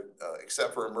 we've added,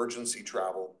 except for emergency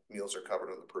travel, meals are covered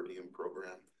on the per diem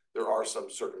program. There are some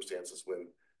circumstances when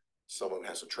someone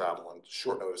has to travel on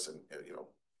short notice and you know.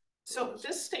 So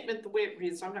this statement, the way it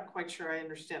reads, I'm not quite sure I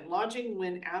understand. Lodging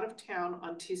when out of town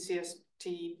on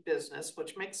TCST business,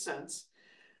 which makes sense.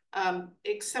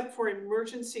 Except for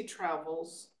emergency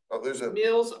travels, Oh, there's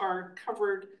meals are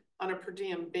covered on a per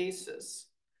diem basis.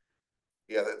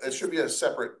 yeah, that should be a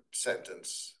separate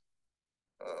sentence.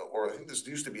 Or I think this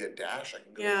used to be a dash. I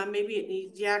can go. Yeah, maybe it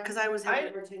needs, cause I was having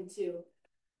a hard time too.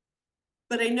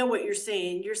 But I know what you're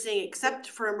saying. You're saying except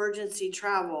for emergency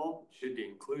travel. Should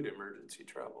include emergency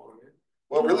travel, right?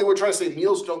 Well, really, we're trying to say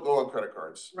meals don't go on credit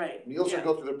cards. Right. Meals Yeah.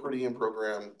 go through the per diem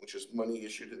program, which is money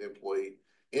issued to the employee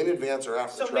in advance or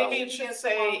after So travel. maybe it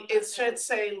should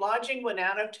say lodging when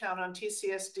out of town on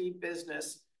TCSD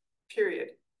business,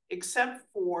 period. Except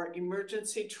for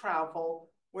emergency travel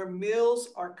where meals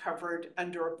are covered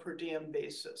under a per diem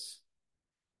basis.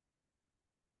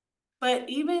 But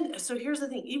even, so here's the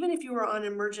thing, even if you were on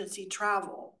emergency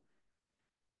travel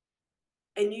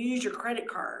and you use your credit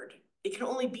card, it can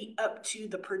only be up to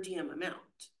the per diem amount.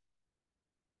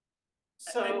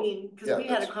 So I mean, cause Yeah, we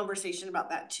had a that's- conversation about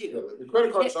that You too. know, the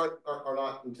credit cards are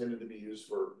not intended to be used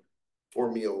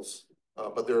for meals,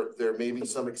 but there may be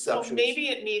some So exceptions. maybe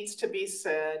it needs to be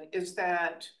said is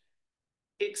that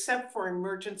except for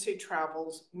emergency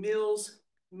travels, meals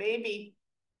may be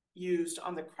used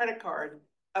on the credit card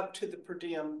up to the per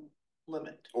diem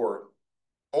limit. Or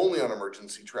only on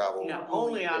emergency travel. Yeah,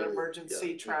 only on Yeah, emergency meals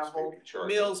may travel, be charged.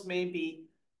 meals may be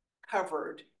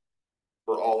covered.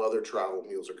 For all other travel,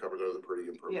 meals are covered under the per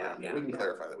diem program. Yeah, We can yeah.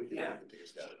 clarify that. We can Yeah. take a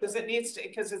stab at Cause that. it needs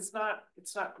to, cause it's not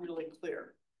really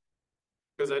clear.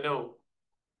 Cause I know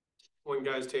when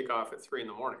guys take off at 3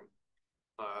 a.m,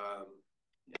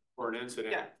 for an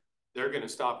incident, Yeah. they're gonna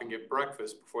stop and get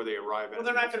breakfast before they arrive at. Well,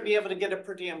 they're not gonna be able to get a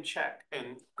per diem check.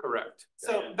 And correct.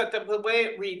 So, And- but the way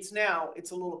it reads now, it's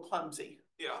a little clumsy.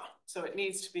 yeah, So it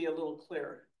needs to be a little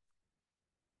clearer.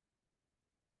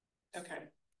 Okay.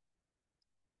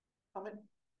 Comment?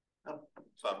 Oh,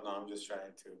 So no, I'm just trying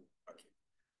to, okay.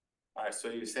 Alright, so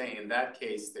you're saying in that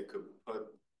case, they could put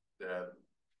the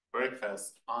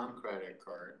breakfast on credit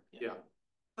card. yeah,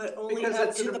 But only Because up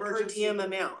it's an to the per emergency. diem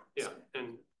amount. yeah,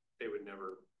 and they would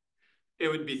never, it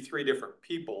would be 3 different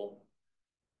people.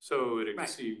 So it would Right.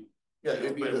 exceed. Yeah,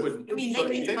 it'd be But it the- wouldn't. I mean, so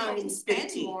they you can take come off- and spend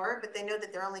 15. more, but they know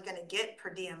that they're only gonna get per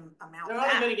diem amount they're only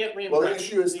gonna back. get Well, the reimbursed.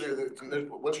 issue is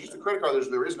once you use the credit card,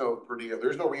 there is no per diem,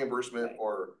 there's no reimbursement Right.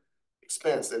 or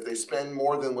expense. If they spend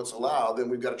more than what's allowed, then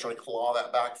we've got to try to claw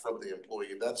that back from the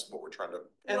employee. That's what we're trying to.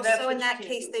 And Well, that's so what in you that can't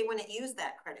case, do. they wouldn't use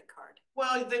that credit card.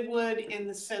 Well, they would in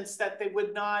the sense that they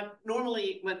would not,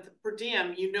 normally with the per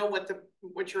diem, you know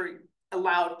what you're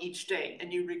allowed each day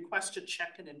and you request a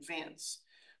check in advance.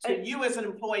 So you as an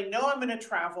employee know I'm gonna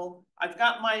travel, I've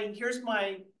got here's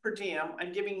my per diem,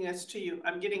 I'm giving this to you,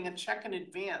 I'm getting a check in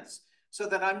advance so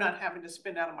that I'm not having to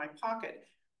spend out of my pocket.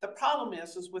 The problem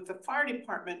is with the fire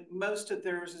department, most of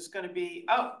theirs is gonna be,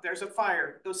 oh, there's a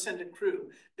fire, go send a crew.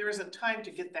 There isn't time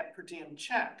to get that per diem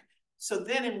check. So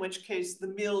then in which case the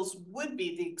meals would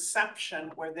be the exception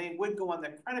where they would go on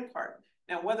their credit card.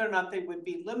 Now, whether or not they would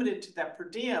be limited to that per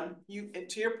diem,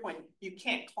 to your point, you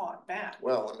can't claw it back.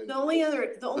 Well, I mean. The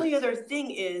only other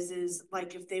thing is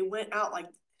like if they went out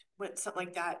went something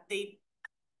like that,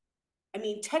 I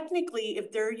mean, technically,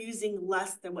 if they're using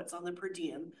less than what's on the per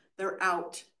diem, they're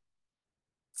out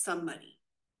some money.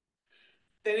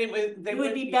 Then It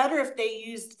would be better if they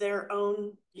used their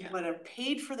own, Yeah. whatever,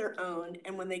 paid for their own,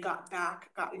 and when they got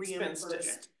back, got Expensed it.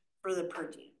 reimbursed for the per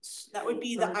diems. That would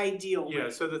be the ideal. Yeah,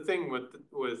 so the thing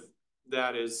with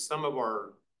that is some of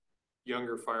our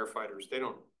younger firefighters, they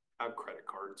don't have credit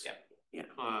cards. Yeah.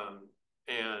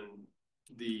 And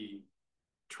the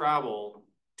travel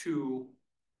to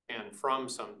and from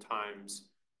sometimes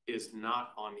is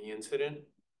not on the incident.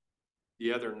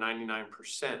 The other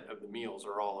 99% of the meals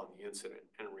are all on the incident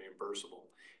and reimbursable.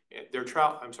 And their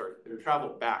travel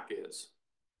back is.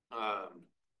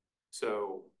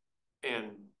 So,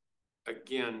 and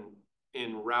again,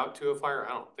 en route to a fire, I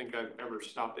don't think I've ever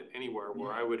stopped at anywhere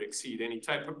where I would exceed any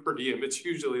type of per diem. It's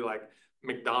usually like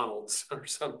McDonald's or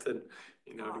something,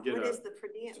 you know, to get What a. is the per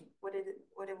diem? What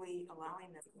are we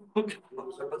allowing them?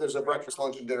 But there's a breakfast,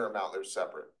 lunch and dinner amount. They're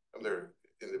separate. They're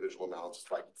individual amounts.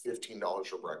 It's like $15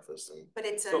 for breakfast and. But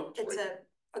it's So,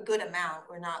 a good amount.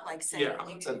 We're not like saying Yeah.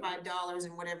 you get $5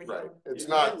 and whatever. Right. You It's Yeah.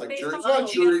 not like Based jury, on it's not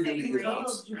what jury you duty say,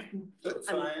 amounts.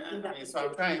 So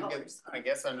I'm trying to get, I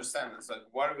guess, understand, it's like,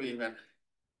 what are we even,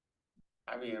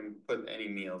 how do we even put any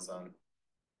meals on?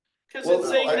 Cause Well, it's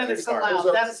saying no, that it's there's allowed,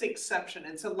 a- that's the exception,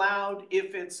 it's allowed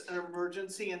if it's an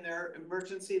emergency and they're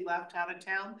emergency left out of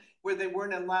town, where they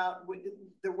weren't allowed,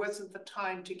 there wasn't the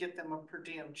time to get them a per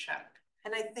diem check.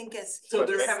 And I think So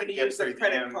they're They having to could use their get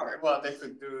credit 3 card. Well, they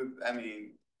could do, I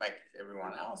mean, like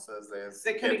everyone else does,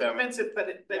 They could give them expense it,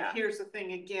 but Yeah. here's the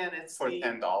thing again, it's for the,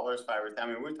 $10, I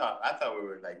mean, I thought we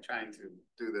were like trying to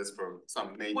do this for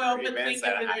some major Well, but events think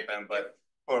that of it- happen, but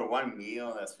for one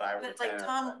meal, that's $5 or $10. But like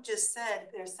Tom just said,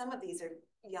 there's some of these are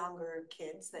younger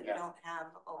kids that Yeah. don't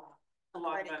have a a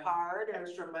lot credit of card or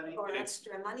extra money. or And it's-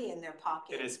 extra money in their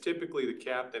pocket. And it's typically the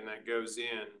captain that goes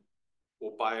in,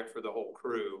 will buy it for the whole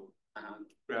crew,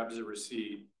 grabs a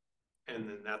receipt, and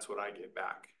then that's what I get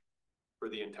back for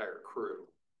the entire crew.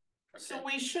 So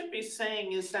we should be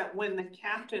saying is that when the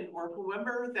captain or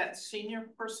whoever that senior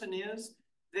person is,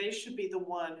 they should be the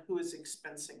one who is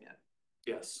expensing it.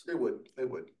 Yes. They would.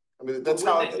 I mean, that's Would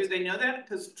how. they- Do they know that?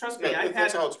 Cause trust me, Yeah, I've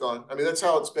that's had, how it's gone. I mean, that's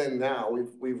how it's been now.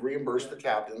 We've reimbursed the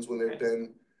captains when they've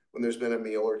been, when there's been a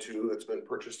meal or two that's been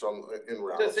purchased en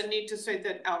route. does it need to say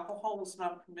that alcohol is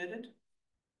not permitted?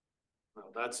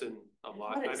 Well, that's in a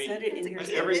lot, But I it mean, said it in your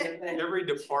every statement, but every you'd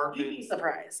be department,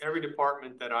 surprised. every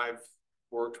department that I've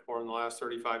worked for in the last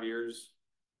 35 years,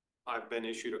 I've been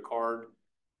issued a card,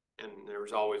 and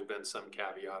there's always been some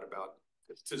caveat about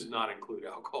this does not include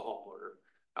alcohol or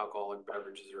alcoholic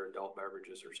beverages or adult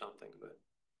beverages or something, but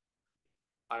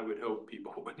I would hope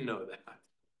people would know that.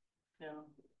 No.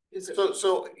 Is it?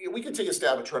 So we can take a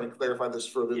stab at trying to clarify this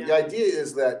further. The Yeah. idea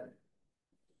is that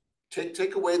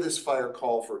take away this fire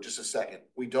call for just a second.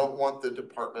 We don't want the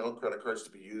departmental credit cards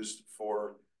to be used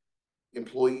for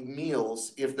employee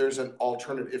meals if there's an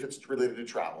alternative, if it's related to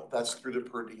travel. That's through the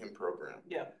per diem program.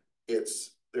 Yeah.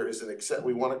 There is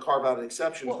we want to carve out an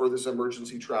exception for this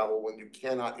emergency travel when you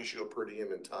cannot issue a per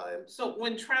diem in time. So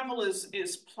when travel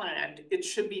is planned, it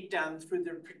should be done through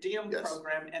the per diem Yes.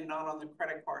 program and not on the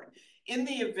credit card. In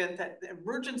the event that the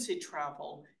emergency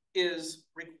travel is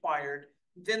required,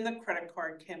 then the credit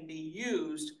card can be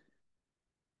used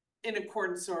in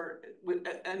accordance or with,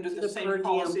 under the The per same diem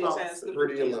policies as policy. the Per per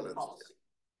diem diem limits. policy.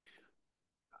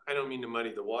 I don't mean to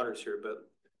muddy the waters here,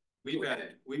 but we've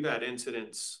had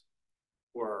incidents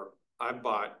where I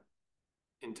bought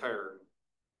entire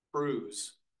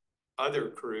crews, other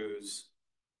crews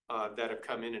that have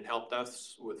come in and helped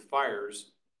us with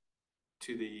fires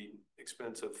to the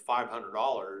expense of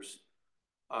 $500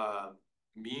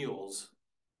 meals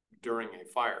during a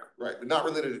fire. Right, but not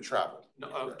related to travel. No,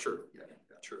 oh, true, Yeah.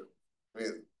 true. I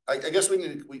mean, I guess we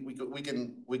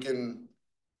can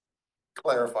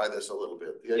clarify this a little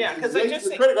bit. The Yeah, idea- 'cause I just the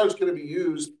think- credit card is gonna be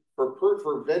used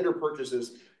for vendor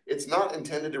purchases. It's not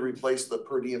intended to replace the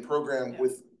per diem program Yeah.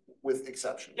 with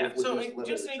exception. Yeah, with so this it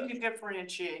limited just need to exception.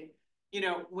 differentiate, you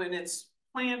know, when it's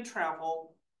planned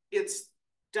travel, it's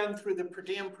done through the per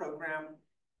diem program.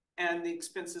 and the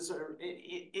expenses are,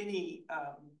 any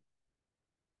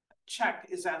check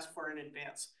is asked for in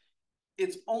advance.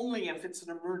 It's only if it's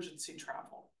an emergency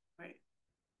travel, right?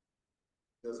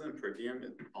 Doesn't per diem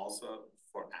also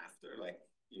for after, like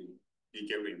you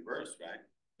get reimbursed, right?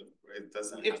 It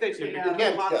doesn't. If they paid out of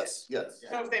Again, pocket. yes.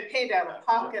 So if they paid out of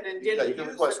pocket and Yeah, you didn't can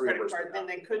use request the credit reimbursement. card, then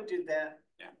they could do that.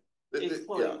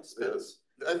 Employee expense.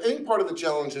 I think part of the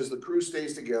challenge is the crew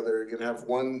stays together. You can have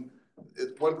one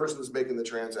person is making the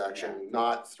transaction,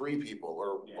 not three people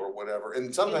or whatever.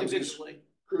 And sometimes these Individually.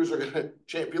 crews are gonna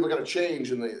change, people are gonna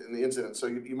change in the incident. So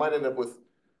you might end up with,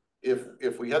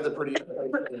 if we had the per diem,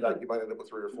 you might end up with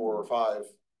 3 or 4 or 5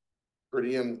 per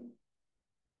diem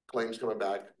claims coming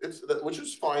back. Which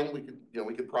is fine. We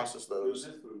could process those.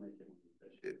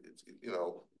 It's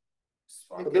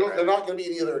but they're not gonna be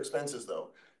any other expenses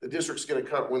though. The district's gonna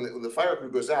cover, when the fire crew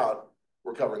goes out,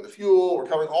 we're covering the fuel, we're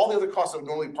covering all the other costs that are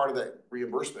normally part of that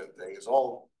reimbursement thing is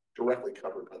all directly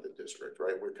covered by the district,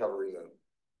 right? We're covering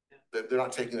they're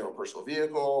not taking their own personal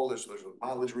vehicle, there's no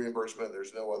mileage reimbursement,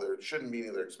 there's no other, shouldn't be any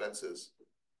other expenses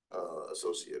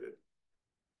associated.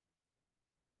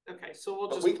 Okay, so we'll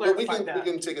But just we clarify that.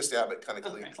 can take a stab at kind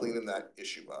of Okay. cleaning that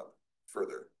issue up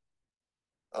further.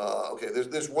 Okay,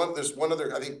 there's one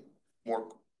other, I think, more,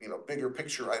 bigger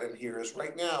picture item here is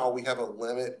right now we have a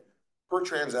limit per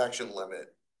transaction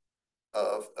limit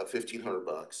of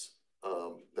 $1,500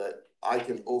 that I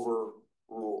can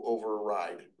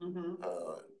override.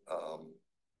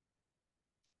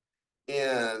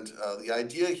 And the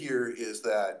idea here is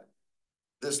that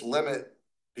this limit,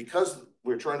 because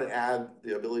we're trying to add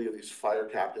the ability of these fire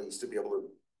captains to be able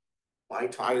to buy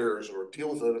tires or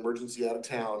deal with an emergency out of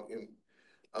town,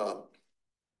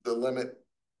 the limit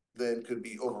then could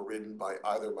be overridden by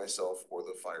either myself or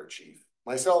the fire chief.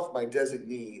 Myself, my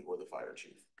designee, or the fire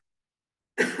chief.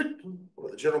 Or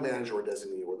the general manager or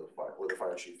designee or the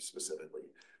fire chief specifically.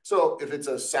 So if it's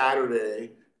a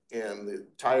Saturday and we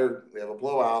have a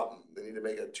blowout, and they need to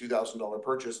make a $2,000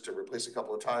 purchase to replace a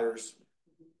couple of tires,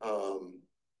 or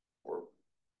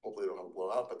hopefully they don't have a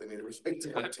blowout, but they need to replace a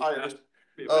couple of tires.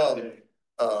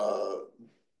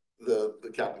 The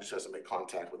captain just has to make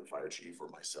contact with the fire chief or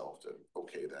myself to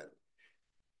okay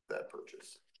that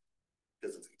purchase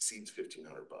because it exceeds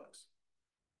 $1,500.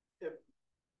 Yep.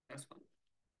 That's fine.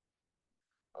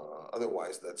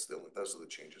 Otherwise, those are the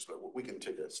changes, but we can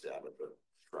take a stab at the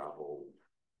travel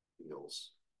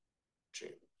meals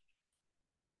change.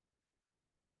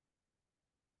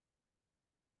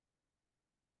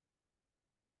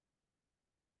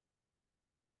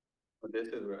 Well, this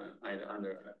is where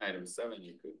under item 7,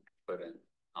 you could put in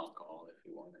alcohol if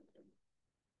you wanted to.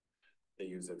 The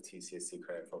use of TCSC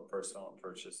credit for personal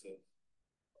purchases.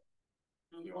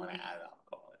 You want to add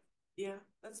alcohol. Yeah,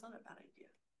 that's not a bad idea.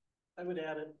 I would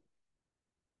add it.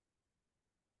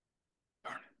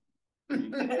 I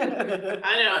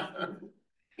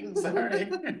know. Sorry.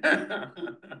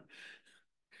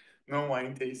 No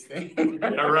wine tasting.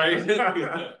 Yeah, right.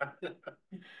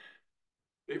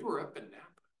 They were up in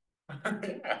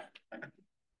Napa.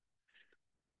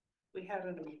 We had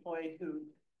an employee who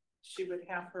she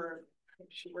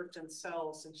worked in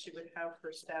sales and she would have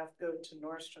her staff go to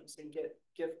Nordstrom's and get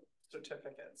gift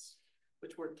certificates,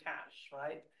 which were cash,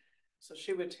 right? So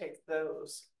she would take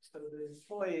those. So the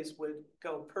employees would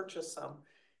go purchase them,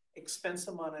 expense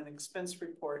them on an expense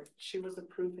report. She was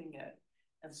approving it.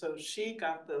 And so she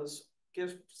got those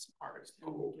gift cards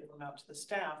and would give them out to the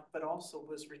staff, but also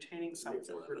was retaining some.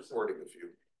 Reporting a few.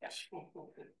 Yeah.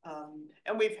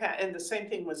 And the same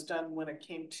thing was done when it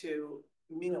came to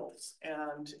meals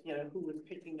and, who was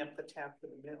picking up the tab for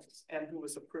the meals and who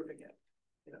was approving it.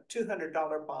 $200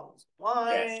 bottles of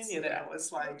wine, Yes.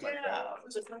 It's like, yeah, it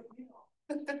was a great meal.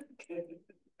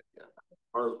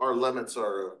 Our limits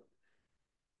are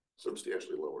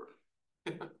substantially lower.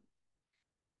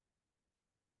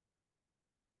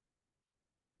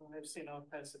 I've seen all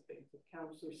kinds of things,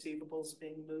 accounts receivables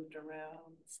being moved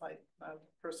around. It's like a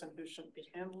person who shouldn't be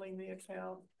handling the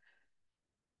account.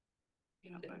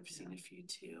 Yeah, I've seen a few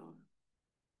too.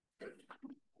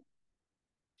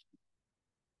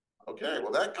 Okay,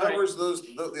 well, that covers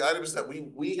the items that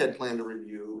we had planned to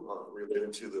review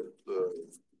related to the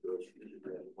strategic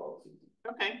plan policy.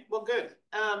 Okay, well, good.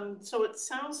 So it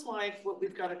sounds like what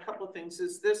we've got a couple of things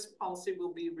is this policy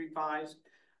will be revised.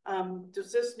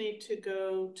 Does this need to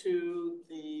go to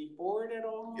the board at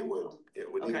all? It would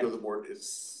need to go to the board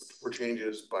for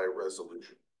changes by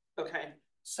resolution. Okay,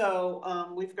 so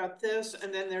we've got this,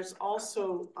 and then there's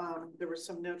also there were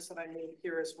some notes that I made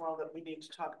here as well that we need to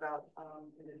talk about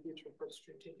in the future for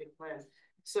strategic plan.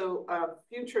 So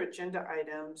future agenda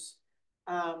items.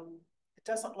 It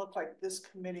doesn't look like this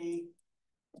committee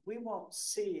we won't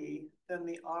see then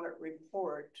the audit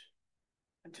report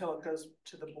until it goes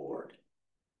to the board.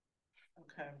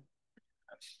 Okay.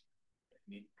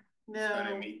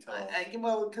 No,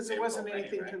 well, because there wasn't April,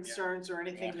 anything right? concerns or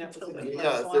anything Yeah. that was. Yeah,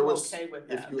 so if there I'm was, okay with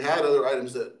if that. you had other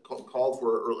items that called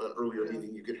for an earlier Yeah.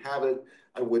 meeting, you could have it.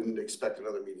 I wouldn't expect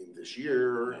another meeting this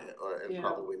year, and Yeah.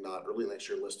 probably not early next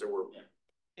year unless there were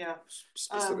Yeah.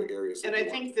 specific areas. And I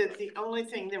think that the only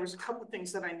thing, there was a couple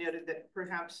things that I noted that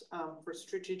perhaps for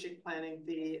strategic planning,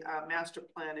 the master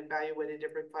plan evaluated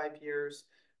every 5 years.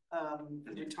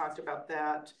 We talked about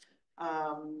that.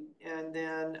 And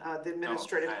then the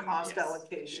administrative cost yes,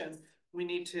 allocation, yes. we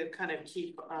need to kind of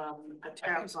keep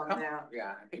tabs on that.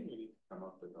 Yeah, I think we need to come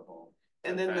up with a whole.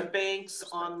 And then the different banks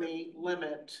on perspective. the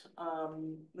limit,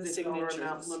 The the dollar amount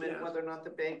signatures, limit, yeah. whether or not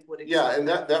the bank would. Yeah, and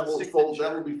accept that will fold, that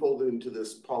signature. will be folded into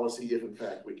this policy if in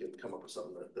fact we can come up with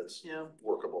something that's Yeah.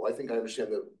 workable. I think I understand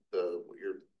what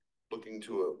you're looking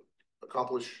to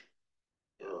accomplish.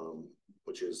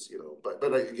 Which is, but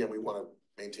again, we want to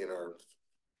maintain our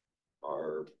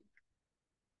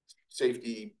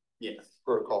safety Yes.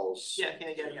 protocols. Yeah.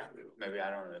 Maybe I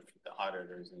don't know if the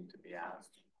auditors need to be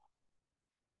asked.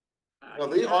 No,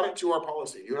 they audit to our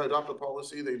policy. You adopt a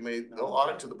policy, they'll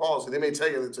audit to the policy. They may tell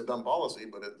you it's a dumb policy,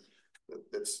 but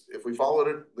it's, if we followed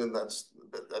it, then that's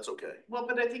okay. Well,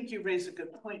 but I think you raise a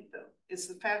good point though, is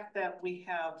the fact that we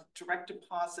have direct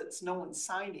deposits, no one's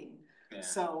signing. Yeah.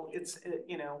 So it's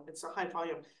a high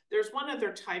volume. There's one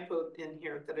other typo in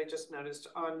here that I just noticed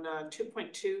on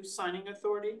 2.2 signing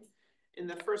authority. In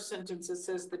the first sentence, it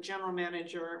says the general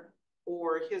manager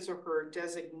or his or her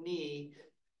designee,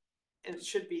 and it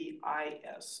should be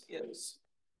is.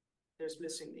 There's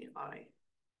missing the I.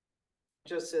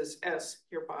 Just says S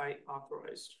hereby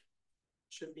authorized.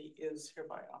 Should be is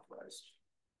hereby authorized.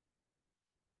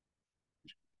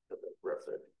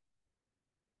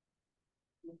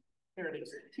 Here it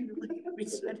is.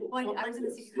 Well, I was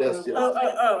gonna say. Yes,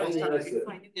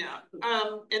 yes. Yeah,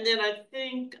 and then I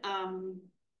think,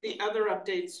 the other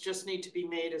updates just need to be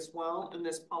made as well in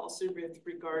this policy with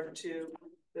regard to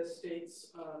the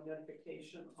state's,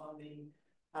 notification on the,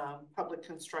 public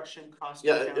construction cost.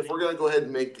 Yeah, accounting. if we're gonna go ahead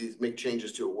and make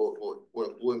changes to it,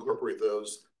 we'll incorporate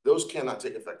those. Those cannot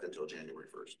take effect until January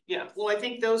 1st. Yeah, well, I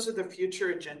think those are the future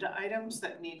agenda items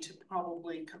that need to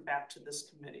probably come back to this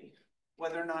committee.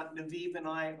 Whether or not Naveed and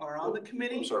I are on the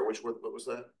committee. I'm sorry, what was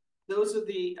that? Those are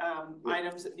the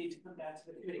items that need to come back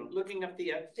to the committee, looking up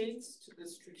the updates to the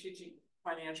strategic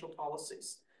financial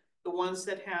policies. The ones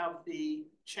that have the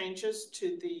changes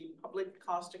to the public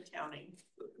cost accounting.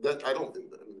 That, I don't think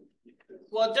that.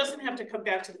 Well, it doesn't have to come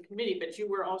back to the committee, but you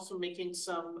were also making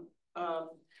some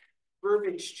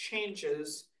verbiage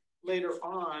changes later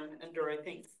on under, I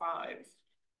think, 5.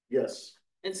 Yes,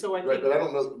 And so I right, think. but I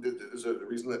don't know, is there the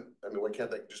reason that, why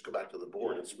can't that just go back to the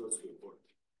board? It's supposed to be the board.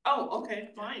 Oh, okay,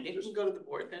 fine, it can go to the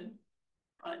board then.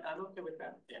 I'm okay with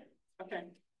that. Yeah. Okay.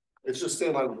 It's just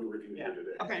same item we reviewed Yeah. here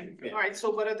today. Okay, Yeah. all right,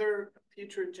 so what other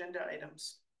future agenda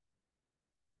items?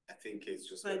 I think it's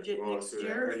just. Budget gonna go next through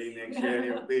year? early next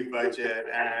year, complete budget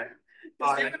and.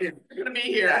 They're gonna be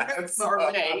here, Yeah.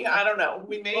 or May, I don't know,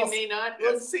 we may not,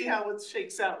 we'll see how it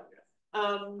shakes out.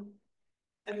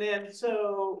 And then,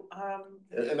 so,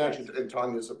 And actually, and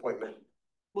Tanya's appointment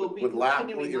we'll be would last,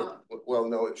 continuing on. well,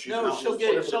 no, she's No, not, she'll she'll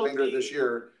get- get the she'll remainder of be- this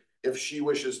year. If she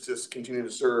wishes to continue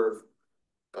to serve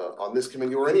on this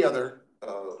committee or any other,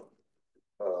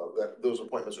 that those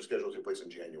appointments are scheduled to take place in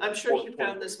January. I'm sure she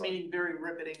found 2025. this meeting very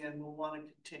riveting and will want to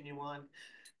continue on.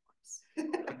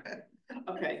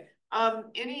 Okay,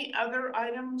 any other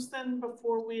items then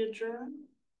before we adjourn?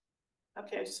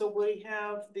 Okay, so we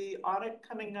have the audit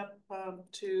coming up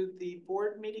to the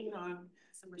board meeting on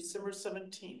December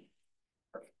 17th.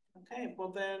 Okay,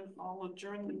 well then I'll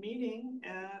adjourn the meeting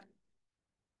at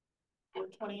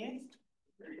 4:28.